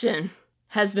question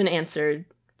has been answered,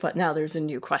 but now there's a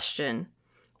new question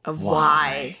of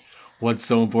why. What's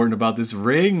so important about this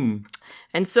ring?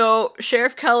 And so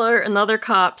Sheriff Keller and the other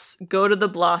cops go to the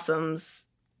Blossoms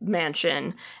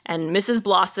mansion, and Mrs.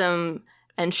 Blossom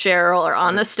and Cheryl are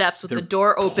on the steps with the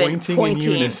door open,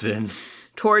 pointing in unison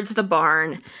towards the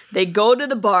barn. They go to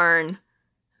the barn,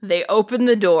 they open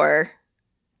the door,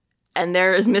 and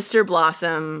there is Mr.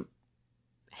 Blossom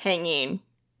hanging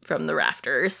from the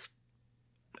rafters.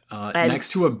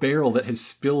 Next to a barrel that has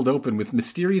spilled open with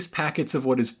mysterious packets of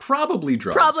what is probably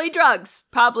drugs.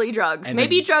 Probably drugs. And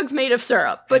maybe drugs made of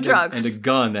syrup, but drugs. And a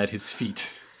gun at his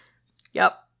feet.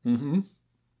 Yep. Mm-hmm.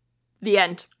 The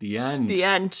end.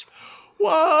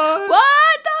 What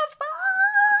the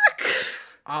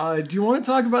fuck? Do you want to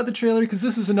talk about the trailer? Because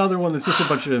this is another one that's just a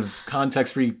bunch of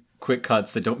context-free quick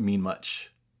cuts that don't mean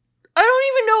much. I don't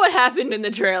even know what happened in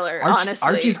the trailer, honestly.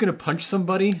 Archie's gonna punch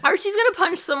somebody? Archie's gonna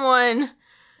punch someone.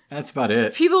 That's about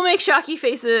it. People make shocky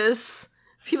faces.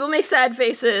 People make sad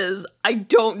faces. I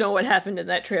don't know what happened in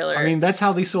that trailer. I mean, that's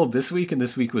how they sold this week, and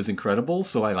this week was incredible,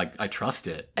 so I trust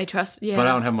it. Yeah. But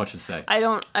I don't have much to say. I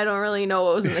don't really know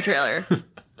what was in the trailer.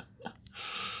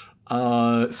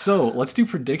 So, let's do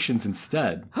predictions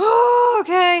instead. Oh,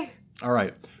 okay. All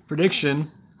right.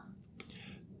 Prediction.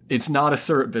 It's not a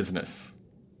syrup business.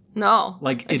 No.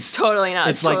 It's totally not.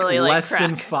 It's totally less crack.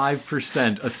 than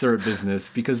 5% a syrup business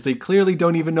because they clearly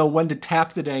don't even know when to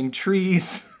tap the dang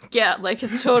trees. Yeah,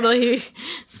 it's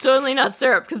totally not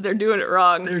syrup because they're doing it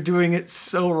wrong. They're doing it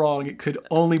so wrong. It could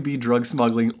only be drug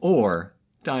smuggling or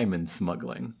diamond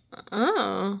smuggling.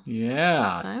 Oh.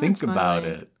 Yeah, think about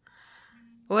it.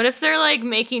 What if they're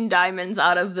making diamonds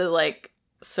out of the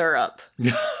syrup?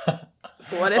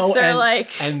 What if they're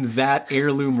and that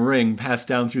heirloom ring passed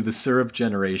down through the syrup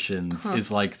generations is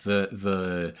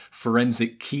the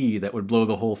forensic key that would blow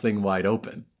the whole thing wide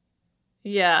open.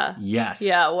 Yeah. Yes.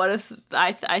 Yeah, what if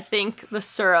I think the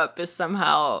syrup is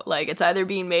somehow it's either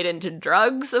being made into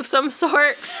drugs of some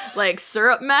sort, like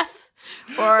syrup meth,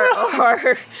 or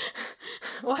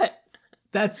what?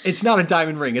 It's not a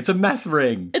diamond ring, it's a meth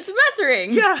ring. It's a meth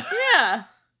ring. Yeah. Yeah.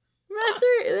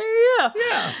 There you go.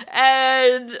 Yeah.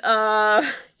 And,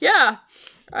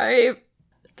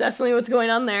 definitely what's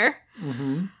going on there.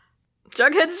 Mm-hmm.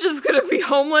 Jughead's just gonna be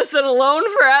homeless and alone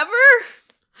forever?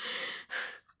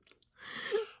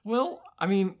 Well, I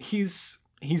mean, he's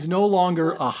He's no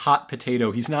longer a hot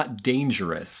potato. He's not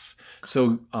dangerous.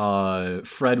 So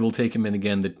Fred will take him in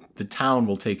again. The town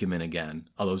will take him in again.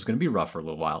 Although it's going to be rough for a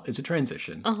little while. It's a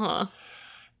transition. Uh-huh.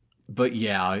 But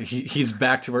yeah, he's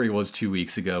back to where he was 2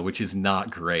 weeks ago, which is not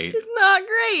great. It's not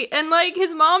great. And, like,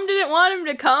 his mom didn't want him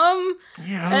to come.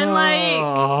 Yeah. And, like...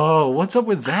 Oh, what's up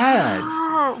with that?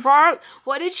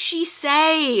 What did she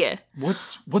say?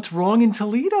 What's wrong in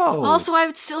Toledo? Also, I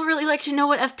would still really like to know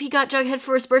what FP got Jughead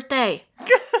for his birthday.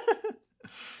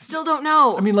 Still don't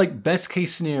know. I mean, like, best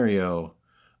case scenario,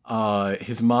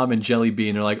 his mom and Jelly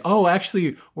Bean are like, oh,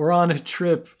 actually, we're on a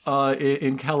trip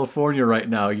in California right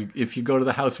now. If you go to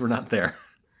the house, we're not there.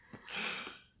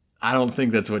 I don't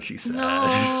think that's what she said. No,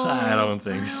 I don't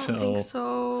think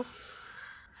so.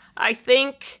 I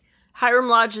think Hiram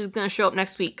Lodge is going to show up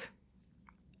next week.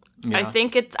 Yeah.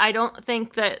 I don't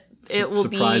think that it will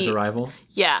surprise arrival?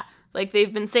 Yeah. Like,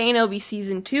 they've been saying it'll be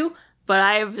season 2, but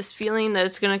I have this feeling that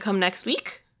it's going to come next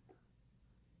week.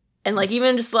 And, like,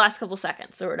 even just the last couple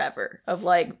seconds or whatever of,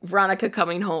 like, Veronica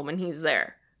coming home and he's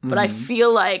there. But I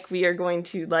feel like we are going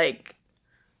to, like,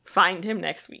 find him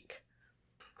next week.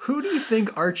 Who do you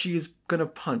think Archie is going to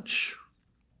punch?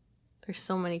 There's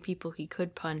so many people he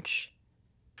could punch.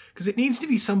 Because it needs to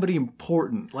be somebody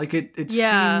important. Like, it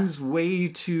seems way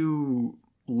too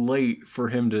late for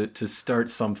him to start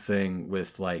something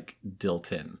with, like,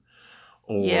 Dilton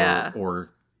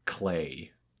or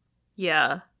Clay.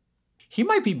 Yeah. He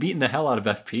might be beating the hell out of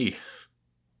FP.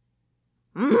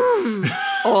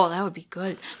 Oh, that would be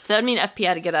good. So that would mean FP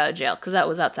had to get out of jail, because that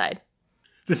was outside.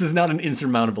 This is not an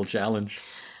insurmountable challenge.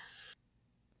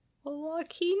 Will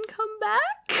Joaquin come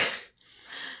back?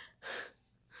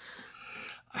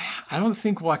 I don't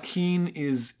think Joaquin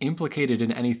is implicated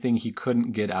in anything he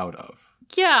couldn't get out of.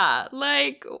 Yeah,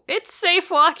 like, it's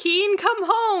safe, Joaquin, come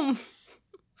home.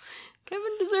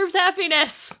 Kevin deserves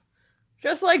happiness.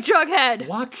 Just like Jughead.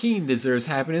 Joaquin deserves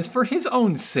happiness for his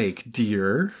own sake,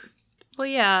 dear. Well,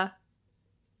 yeah.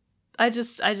 I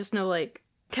just know, like,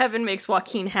 Kevin makes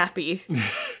Joaquin happy.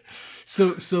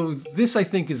 So this, I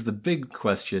think, is the big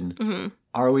question. Mm-hmm.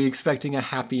 Are we expecting a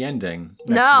happy ending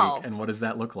next week? And what does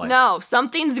that look like? No,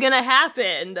 something's gonna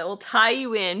happen that will tie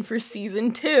you in for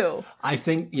season 2. I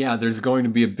think, yeah, there's going to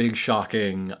be a big,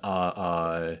 shocking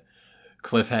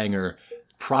cliffhanger.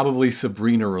 Probably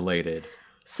Sabrina related.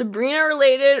 Sabrina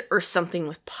related or something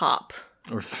with Pop.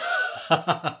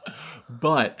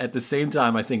 But at the same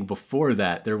time, I think before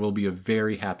that, there will be a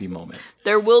very happy moment.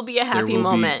 There will be a happy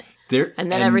moment.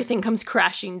 And then everything comes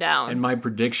crashing down. And my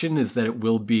prediction is that it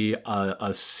will be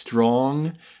a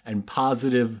strong and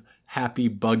positive, happy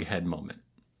Bughead moment.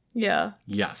 Yeah.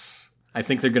 Yes. I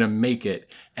think they're going to make it.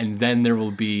 And then there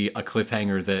will be a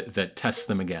cliffhanger that tests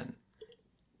them again.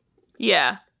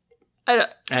 Yeah.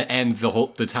 And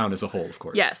the town as a whole, of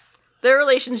course. Yes. Their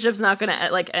relationship's not going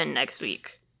to, like, end next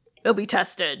week. It'll be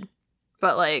tested.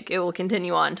 But, like, it will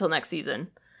continue on until next season.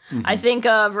 Mm-hmm. I think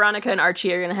Veronica and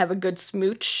Archie are going to have a good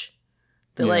smooch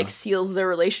that, like, seals their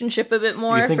relationship a bit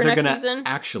more for next season. You think they're going to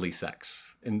actually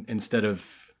sex instead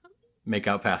of make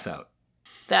out, pass out?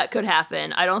 That could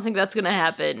happen. I don't think that's going to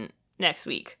happen next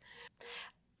week.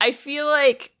 I feel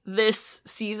like this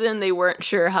season they weren't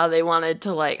sure how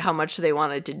much they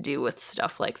wanted to do with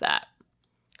stuff like that.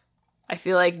 I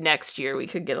feel like next year we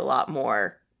could get a lot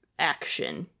more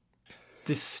action.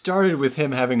 This started with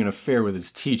him having an affair with his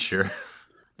teacher.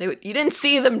 You didn't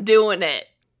see them doing it.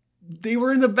 They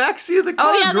were in the backseat of the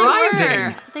car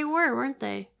grinding. They were, weren't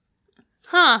they?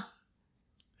 Huh.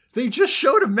 They just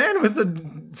showed a man with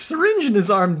a syringe in his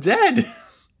arm dead.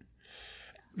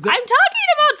 I'm talking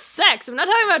about sex. I'm not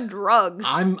talking about drugs.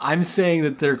 I'm saying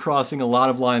that they're crossing a lot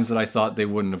of lines that I thought they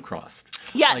wouldn't have crossed.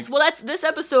 Yes, well, this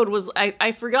episode was...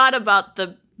 I forgot about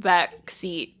the back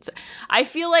seat. I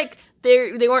feel like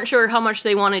they weren't sure how much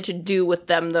they wanted to do with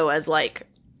them, though, as, like,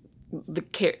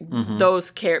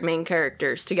 those main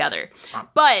characters together.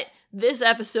 But this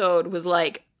episode was,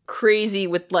 like, crazy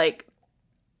with, like,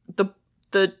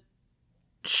 the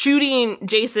shooting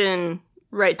Jason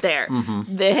right there,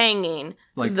 the hanging,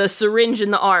 like, the syringe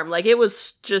in the arm. Like, it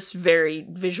was just very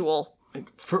visual.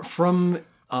 From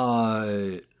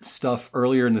stuff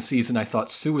earlier in the season, I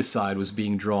thought suicide was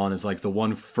being drawn as, like, the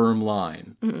one firm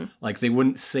line. Mm-hmm. Like, they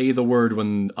wouldn't say the word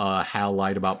when Hal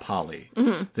lied about Polly.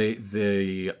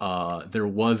 Mm-hmm. There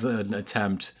was an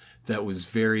attempt that was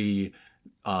very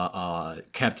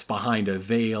kept behind a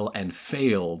veil and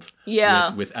failed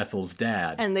with Ethel's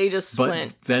dad. And they just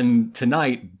went. But then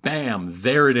tonight, bam,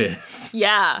 there it is.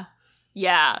 Yeah.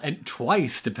 Yeah. And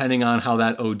twice, depending on how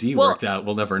that OD worked out,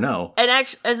 we'll never know. And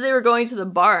actually, as they were going to the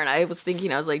bar, and I was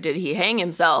like, did he hang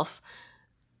himself?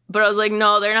 But I was like,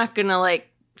 no, they're not gonna, like,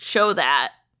 show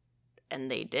that, and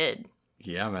they did.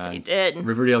 Yeah, man. They did.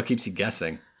 Riverdale keeps you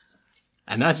guessing.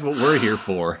 And that's what we're here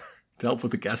for, to help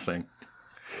with the guessing.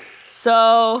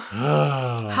 So,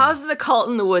 how's the cult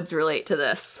in the woods relate to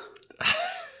this?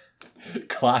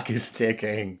 Clock is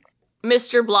ticking.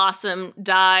 Mr. Blossom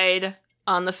died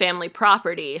on the family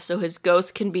property, so his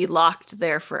ghost can be locked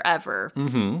there forever.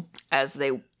 Mm-hmm. As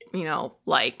they,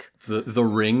 like. The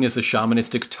ring is a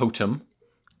shamanistic totem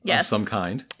of some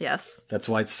kind. Yes. That's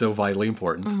why it's so vitally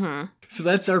important. Mm-hmm. So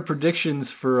that's our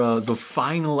predictions for the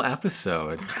final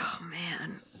episode. Oh,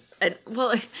 man.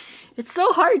 It's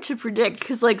so hard to predict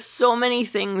because, like, so many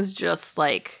things just,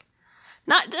 like,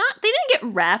 they didn't get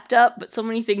wrapped up, but so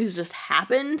many things just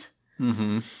happened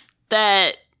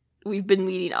that we've been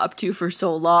leading up to for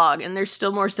so long, and there's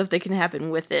still more stuff that can happen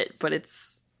with it, but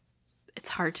it's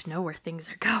hard to know where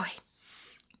things are going.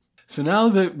 So now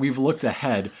that we've looked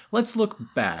ahead, let's look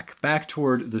back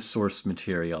toward the source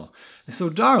material. So,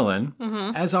 Darlin,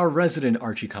 as our resident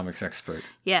Archie Comics expert,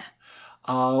 Yeah.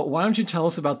 why don't you tell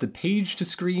us about the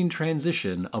page-to-screen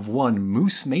transition of one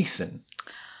Moose Mason?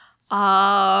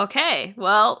 Okay.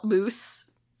 Well, Moose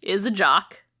is a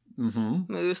jock. Mm-hmm.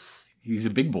 Moose. He's a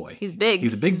big boy. He's big.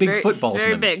 He's a big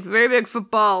footballsman. Very big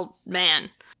football man.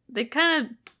 They kind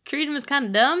of treat him as kind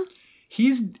of dumb.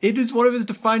 It is one of his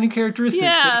defining characteristics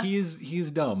that Yeah. he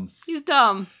is dumb. He's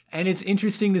dumb. And it's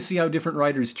interesting to see how different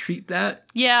writers treat that.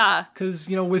 Yeah. Because,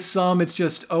 with some, it's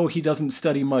just, he doesn't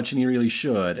study much and he really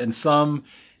should. And some,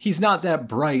 he's not that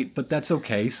bright, but that's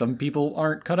okay. Some people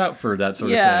aren't cut out for that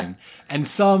sort of thing. And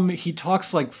some, he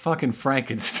talks like fucking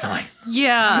Frankenstein.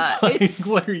 Yeah. Like,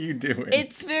 what are you doing?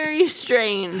 It's very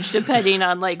strange depending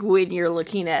on, like, when you're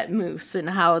looking at Moose and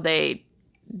how they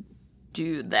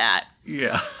do that.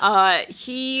 Yeah.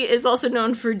 He is also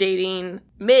known for dating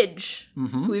Midge,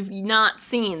 who we've not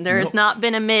seen. There has not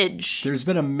been a Midge. There's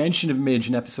been a mention of Midge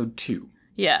in episode 2.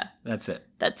 Yeah. That's it.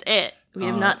 That's it. We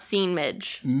have not seen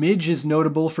Midge. Midge is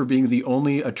notable for being the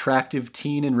only attractive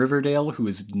teen in Riverdale who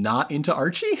is not into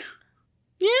Archie.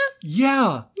 Yeah.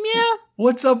 Yeah. Yeah.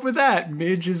 What's up with that?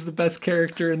 Midge is the best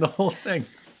character in the whole thing.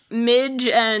 Midge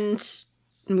and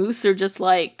Moose are just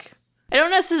like, I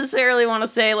don't necessarily want to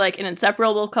say like an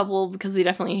inseparable couple because they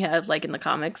definitely have like in the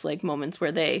comics like moments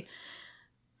where they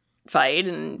fight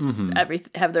and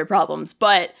have their problems,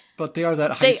 but they are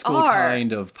that high school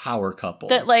kind of power couple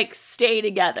that like stay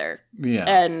together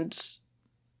and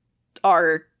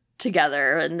are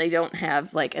together, and they don't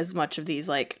have like as much of these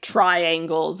like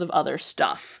triangles of other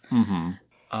stuff.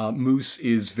 Moose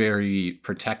is very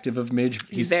protective of Midge.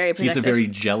 He's very protective. He's a very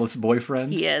jealous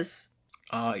boyfriend. He is.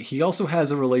 He also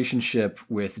has I relationship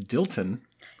with Dilton.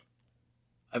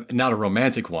 Not a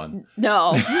romantic one.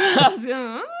 No. I was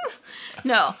gonna,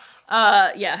 no.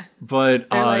 Yeah. But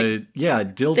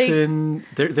Dilton,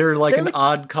 they're like an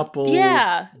odd couple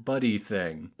buddy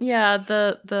thing. Yeah,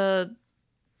 the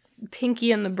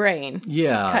Pinky and the Brain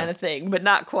kind of thing, but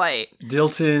not quite.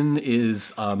 Dilton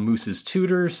is Moose's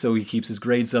tutor, so he keeps his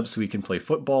grades up so he can play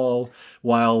football,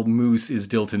 while Moose is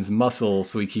Dilton's muscle,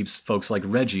 so he keeps folks like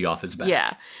Reggie off his back.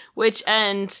 Yeah,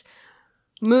 and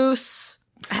Moose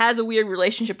has a weird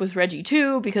relationship with Reggie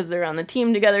too, because they're on the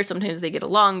team together. Sometimes they get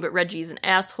along, but Reggie's an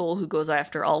asshole who goes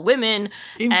after all women.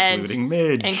 Including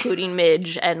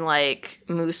Midge. And like,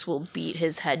 Moose will beat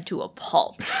his head to a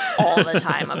pulp all the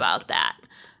time about that.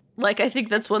 Like, I think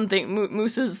that's one thing.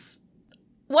 Moose is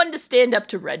one to stand up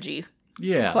to Reggie.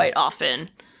 Yeah. Quite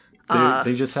often.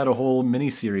 They just had a whole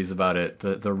mini-series about it,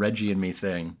 the Reggie and Me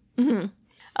thing. Mm-hmm.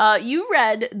 You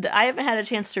read, I haven't had a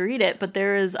chance to read it, but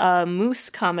there is a Moose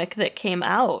comic that came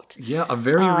out. Yeah, a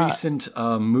very recent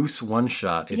Moose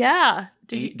one-shot. It's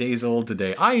 8 days old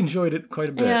today. I enjoyed it quite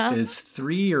a bit. Yeah. It's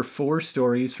 3 or 4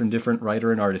 stories from different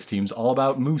writer and artist teams, all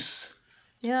about Moose.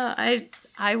 Yeah,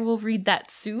 I will read that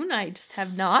soon. I just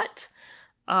have not.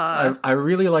 I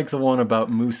really like the one about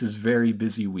Moose's very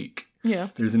busy week. Yeah.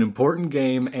 There's an important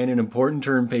game and an important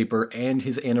term paper and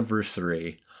his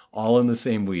anniversary all in the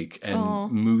same week,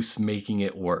 and Moose making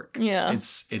it work. Yeah.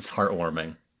 It's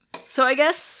heartwarming. So I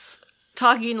guess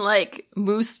talking like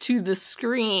Moose to the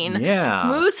screen. Yeah.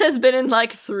 Moose has been in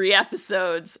like 3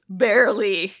 episodes,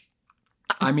 barely.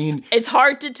 I mean, it's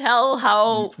hard to tell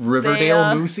how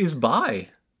Riverdale Moose is bi.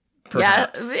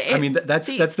 Perhaps. Yeah, I mean, that's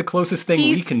the closest thing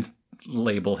we can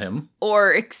label him.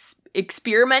 Or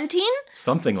experimenting?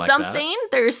 Something like that.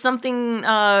 There's something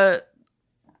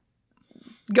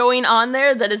going on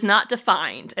there that is not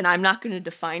defined, and I'm not going to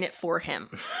define it for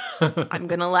him. I'm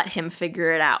going to let him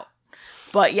figure it out.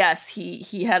 But yes,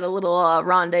 he had a little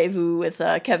rendezvous with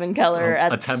Kevin Keller.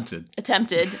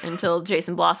 Attempted until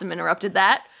Jason Blossom interrupted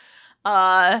that.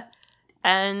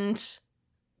 And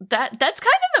that's kind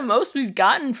of the most we've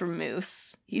gotten from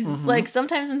Moose. He's like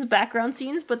sometimes in the background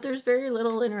scenes, but there's very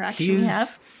little interaction we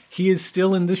have. He is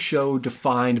still in the show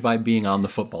defined by being on the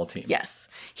football team. Yes.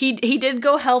 He did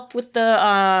go help with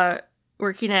the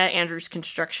working at Andrew's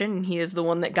construction, and he is the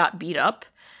one that got beat up.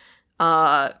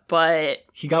 But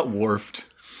he got wharfed.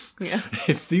 Yeah.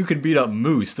 If you could beat up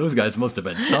Moose, those guys must have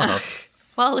been tough.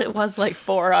 Well, it was like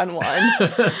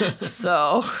 4-on-1.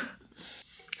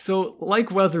 So like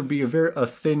Weatherby, a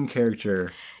thin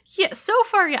character. Yeah, so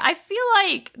far, yeah. I feel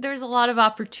like there's a lot of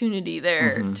opportunity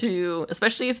there to,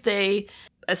 especially if they,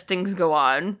 as things go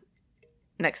on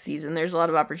next season, there's a lot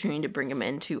of opportunity to bring him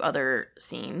into other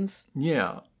scenes.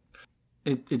 Yeah.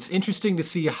 It's interesting to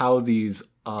see how these,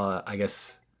 I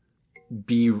guess,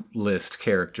 B-list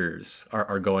characters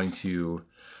are going to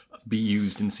be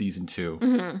used in season 2.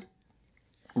 Mm-hmm.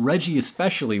 Reggie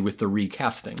especially with the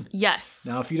recasting. Yes.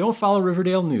 Now, if you don't follow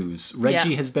Riverdale news,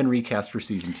 Reggie has been recast for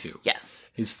season 2. Yes.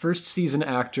 His first season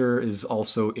actor is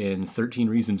also in 13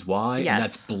 Reasons Why, yes. and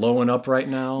that's blowing up right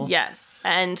now. Yes,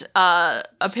 and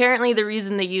apparently the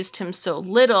reason they used him so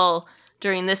little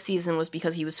during this season was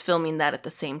because he was filming that at the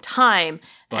same time,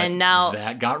 but and now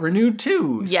that got renewed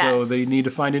too, yes. So they need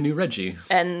to find a new Reggie.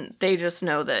 And they just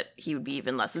know that he would be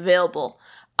even less available.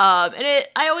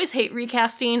 I always hate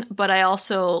recasting, but I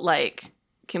also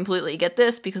completely get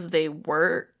this because they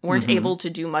weren't able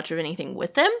to do much of anything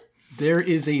with him. There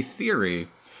is a theory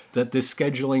that this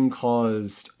scheduling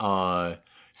caused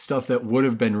stuff that would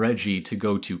have been Reggie to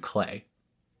go to Clay.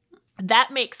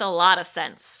 That makes a lot of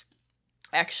sense,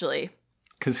 actually.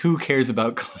 Because who cares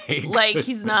about Clay?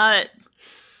 He's not...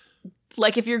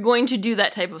 if you're going to do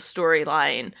that type of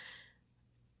storyline,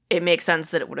 it makes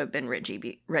sense that it would have been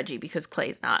Reggie because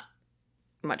Clay's not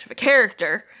much of a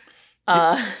character.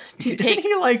 Isn't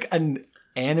he an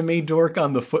anime dork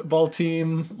on the football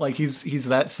team? He's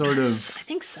that sort of... I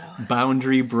think so.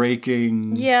 Boundary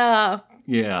breaking... Yeah.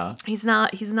 Yeah. He's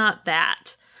not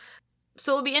that.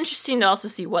 So it'll be interesting to also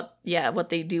see what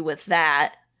they do with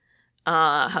that.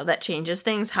 How that changes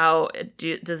things. How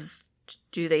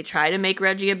do they try to make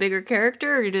Reggie a bigger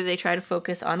character, or do they try to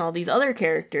focus on all these other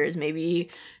characters? Maybe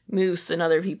Moose and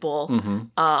other people.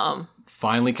 Mm-hmm.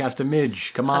 Finally cast a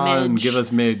Midge. Come on, give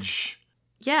us Midge.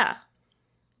 Yeah.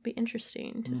 It'll be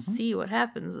interesting to see what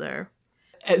happens there.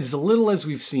 As little as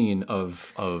we've seen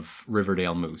of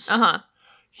Riverdale Moose,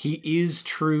 he is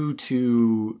true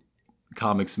to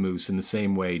comics Moose in the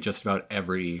same way just about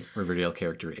every Riverdale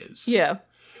character is. Yeah.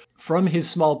 From his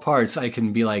small parts, I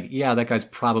can be like, yeah, that guy's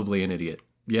probably an idiot.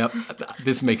 Yep,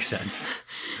 this makes sense.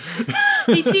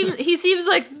 He seems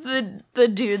like the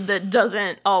dude that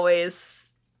doesn't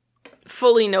always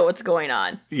fully know what's going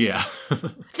on. Yeah.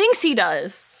 Thinks he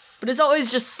does, but is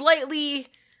always just slightly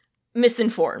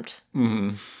misinformed.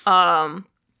 Mm-hmm.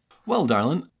 Well,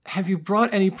 darling, have you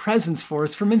brought any presents for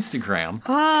us from Instagram?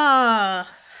 I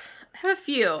have a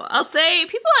few. I'll say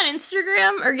people on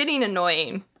Instagram are getting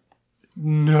annoying.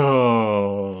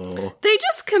 No. They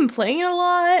just complain a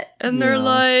lot, and they're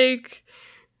like,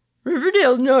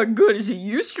 Riverdale's not good as it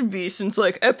used to be since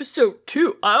episode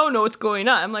 2. I don't know what's going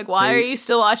on. I'm like, why are you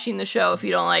still watching the show if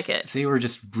you don't like it? They were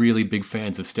just really big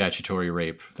fans of statutory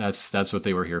rape. That's what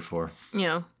they were here for.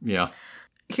 Yeah. Yeah.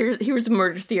 Here's a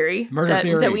murder theory.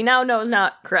 Theory. That we now know is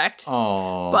not correct.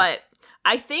 Oh. But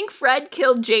I think Fred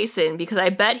killed Jason because I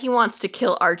bet he wants to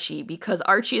kill Archie because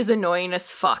Archie is annoying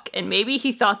as fuck. And maybe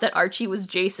he thought that Archie was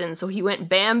Jason, so he went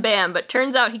bam bam, but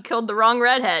turns out he killed the wrong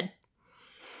redhead.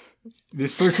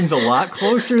 This person's a lot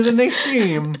closer than they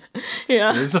seem.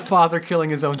 Yeah. There's a father killing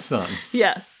his own son.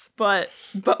 Yes, but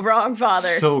wrong father.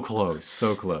 So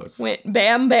close. Went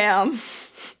bam bam.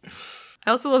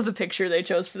 I also love the picture they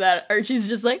chose for that. Archie's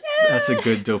just like, eh. That's a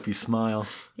good dopey smile.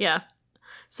 Yeah.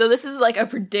 So this is a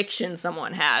prediction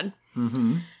someone had.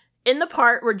 Mm-hmm. In the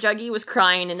part where Juggy was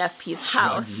crying in FP's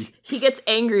house, he gets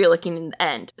angry looking in the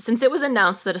end. Since it was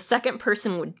announced that a second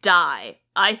person would die,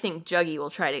 I think Juggy will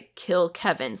try to kill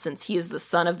Kevin since he is the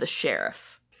son of the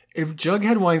sheriff. If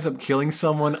Jughead winds up killing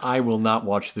someone, I will not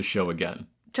watch the show again.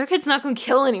 Jughead's not going to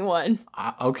kill anyone.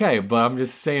 Okay, but I'm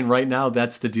just saying right now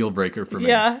that's the deal breaker for me.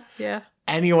 Yeah.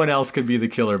 Anyone else could be the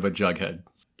killer but Jughead.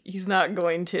 He's not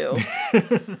going to.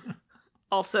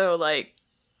 Also,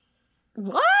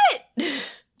 what?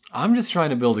 I'm just trying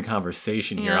to build a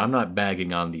conversation here. Yeah. I'm not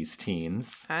bagging on these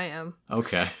teens. I am.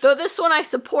 Okay. Though this one I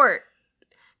support.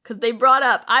 Because they brought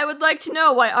up, I would like to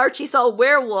know why Archie saw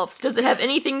werewolves. Does it have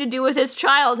anything to do with his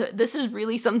childhood? This is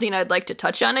really something I'd like to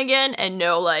touch on again and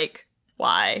know,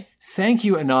 why. Thank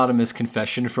you, anonymous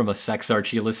confession from a Sex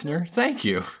Archie listener. Thank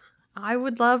you. I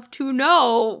would love to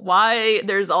know why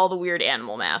there's all the weird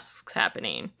animal masks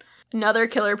happening. Another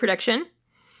killer prediction.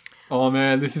 Oh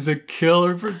man, this is a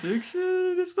killer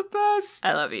prediction. It's the best.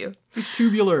 I love you. It's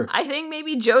tubular. I think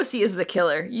maybe Josie is the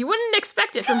killer. You wouldn't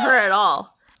expect it from her at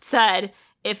all. It said,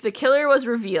 if the killer was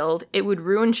revealed, it would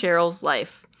ruin Cheryl's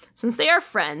life. Since they are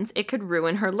friends, it could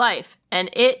ruin her life. And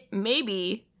it may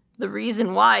be the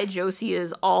reason why Josie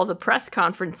is all the press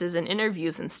conferences and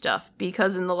interviews and stuff.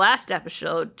 Because in the last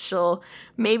episode, she'll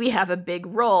maybe have a big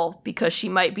role because she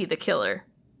might be the killer.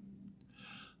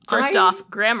 First off,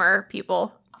 grammar,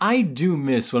 people. I do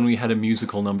miss when we had a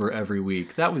musical number every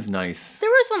week. That was nice. There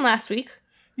was one last week.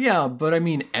 Yeah, but I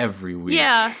mean every week.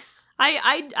 Yeah.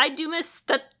 I do miss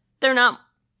that they're not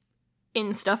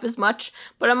in stuff as much.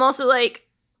 But I'm also like,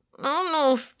 I don't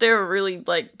know if they're really,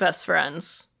 like, best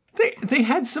friends. They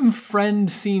had some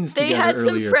friend scenes together They had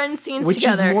earlier, some friend scenes which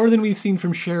together. is more than we've seen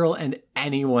from Cheryl and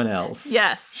anyone else.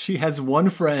 Yes. She has one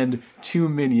friend, 2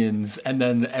 minions, and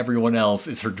then everyone else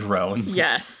is her drones.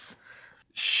 Yes.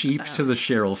 Sheep to the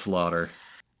Cheryl slaughter.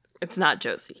 It's not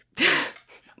Josie.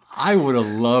 I would have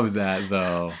loved that,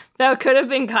 though. That could have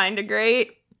been kind of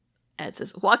great. And it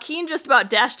says, Joaquin just about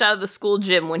dashed out of the school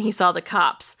gym when he saw the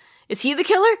cops. Is he the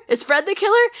killer? Is Fred the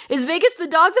killer? Is Vegas the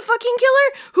dog the fucking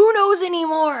killer? Who knows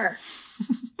anymore?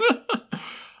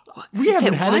 We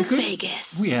haven't had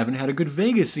Vegas. We haven't had a good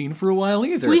Vegas scene for a while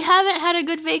either. We haven't had a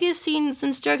good Vegas scene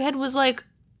since Jughead was, like,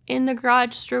 in the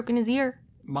garage stroking his ear.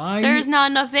 There's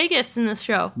not enough Vegas in this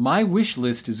show. My wish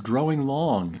list is growing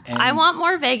long. And I want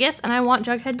more Vegas, and I want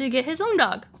Jughead to get his own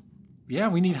dog. Yeah,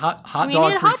 we need hot We dog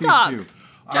need a for hot season dog. 2.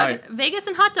 All right. Vegas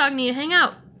and Hot Dog need to hang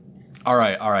out. All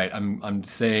right. I'm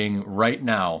saying right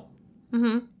now.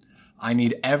 Mm-hmm. I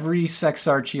need every Sex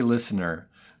Archie listener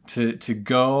to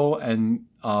go and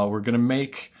we're gonna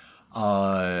make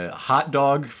hot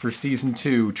dog for season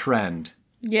 2 trend.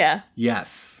 Yeah.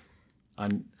 Yes.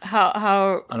 On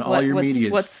All your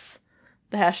medias. What's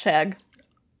the hashtag?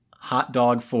 Hot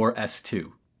dog for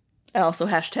S2. And also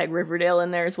hashtag Riverdale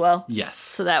in there as well. Yes.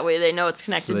 So that way they know it's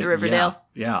connected to Riverdale.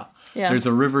 Yeah. Yeah. There's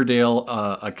a Riverdale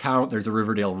account. There's a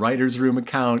Riverdale Writers Room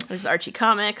account. There's Archie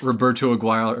Comics. Roberto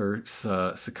Aguirre or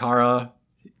Sakara.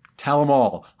 Tell them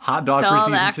all. Hot dog Tell for all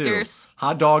the season 2. actors.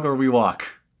 Hot dog or we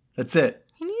walk. That's it.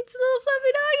 He needs a little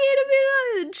fluffy doggy to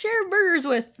be share burgers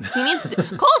with. He needs to,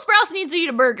 Cole Sprouse needs to eat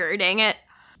a burger, dang it.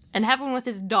 And have one with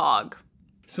his dog.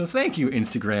 So thank you,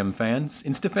 Instagram fans.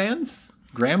 Insta fans?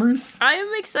 Grammars? I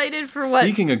am excited for what...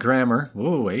 Speaking of grammar.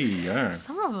 Whoa, hey, yeah.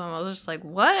 Some of them, I was just like,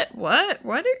 what?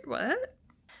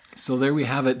 So there we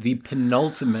have it, the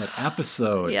penultimate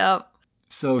episode. Yep.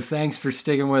 So thanks for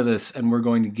sticking with us, and we're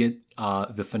going to get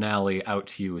the finale out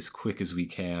to you as quick as we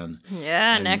can.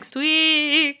 Yeah, next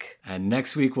week. And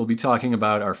next week we'll be talking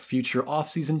about our future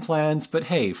off-season plans. But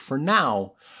hey, for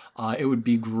now, it would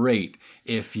be great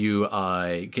if you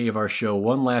gave our show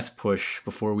one last push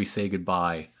before we say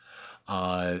goodbye.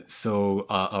 So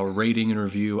a rating and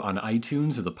review on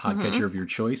iTunes or the podcatcher of your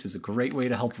choice is a great way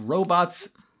to help robots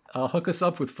hook us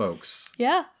up with folks.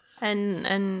 Yeah.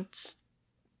 And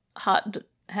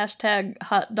hashtag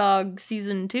hot dog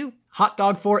season 2. Hot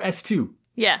dog for S2.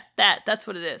 Yeah, that's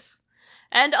what it is.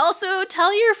 And also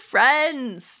tell your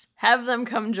friends. Have them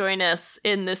come join us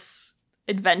in this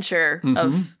adventure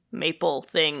of maple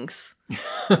things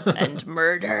and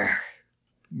murder.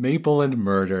 Maple and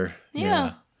murder.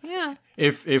 Yeah.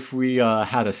 If we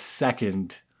had a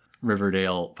second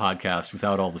Riverdale podcast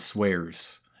without all the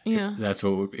swears, that's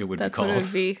what it would be called. That's what it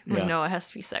would be. Yeah. No, it has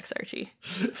to be Sex Archie.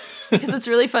 Because it's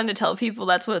really fun to tell people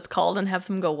that's what it's called and have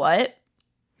them go, what?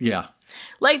 Yeah.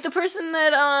 Like the person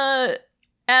that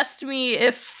asked me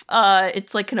if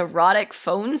it's like an erotic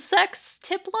phone sex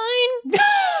tip line.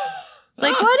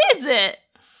 Like, what is it?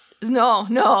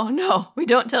 No. We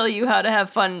don't tell you how to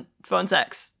have fun phone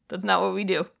sex. That's not what we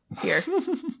do here.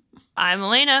 I'm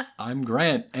Elena. I'm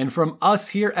Grant. And from us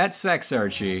here at Sex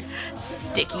Archie,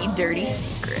 Sticky, dirty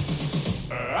secrets.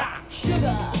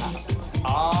 Sugar,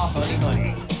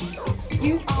 Honey.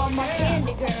 you are my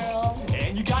candy girl.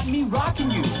 And you got me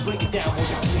rocking you. Break it down, won't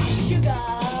you please? Sugar,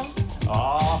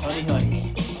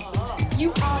 Honey.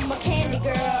 you are my candy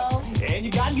girl. And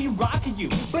you got me rocking you.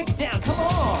 Break it down, come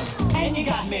on. And you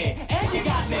got me.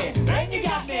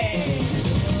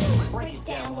 Break it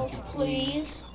down, won't you please?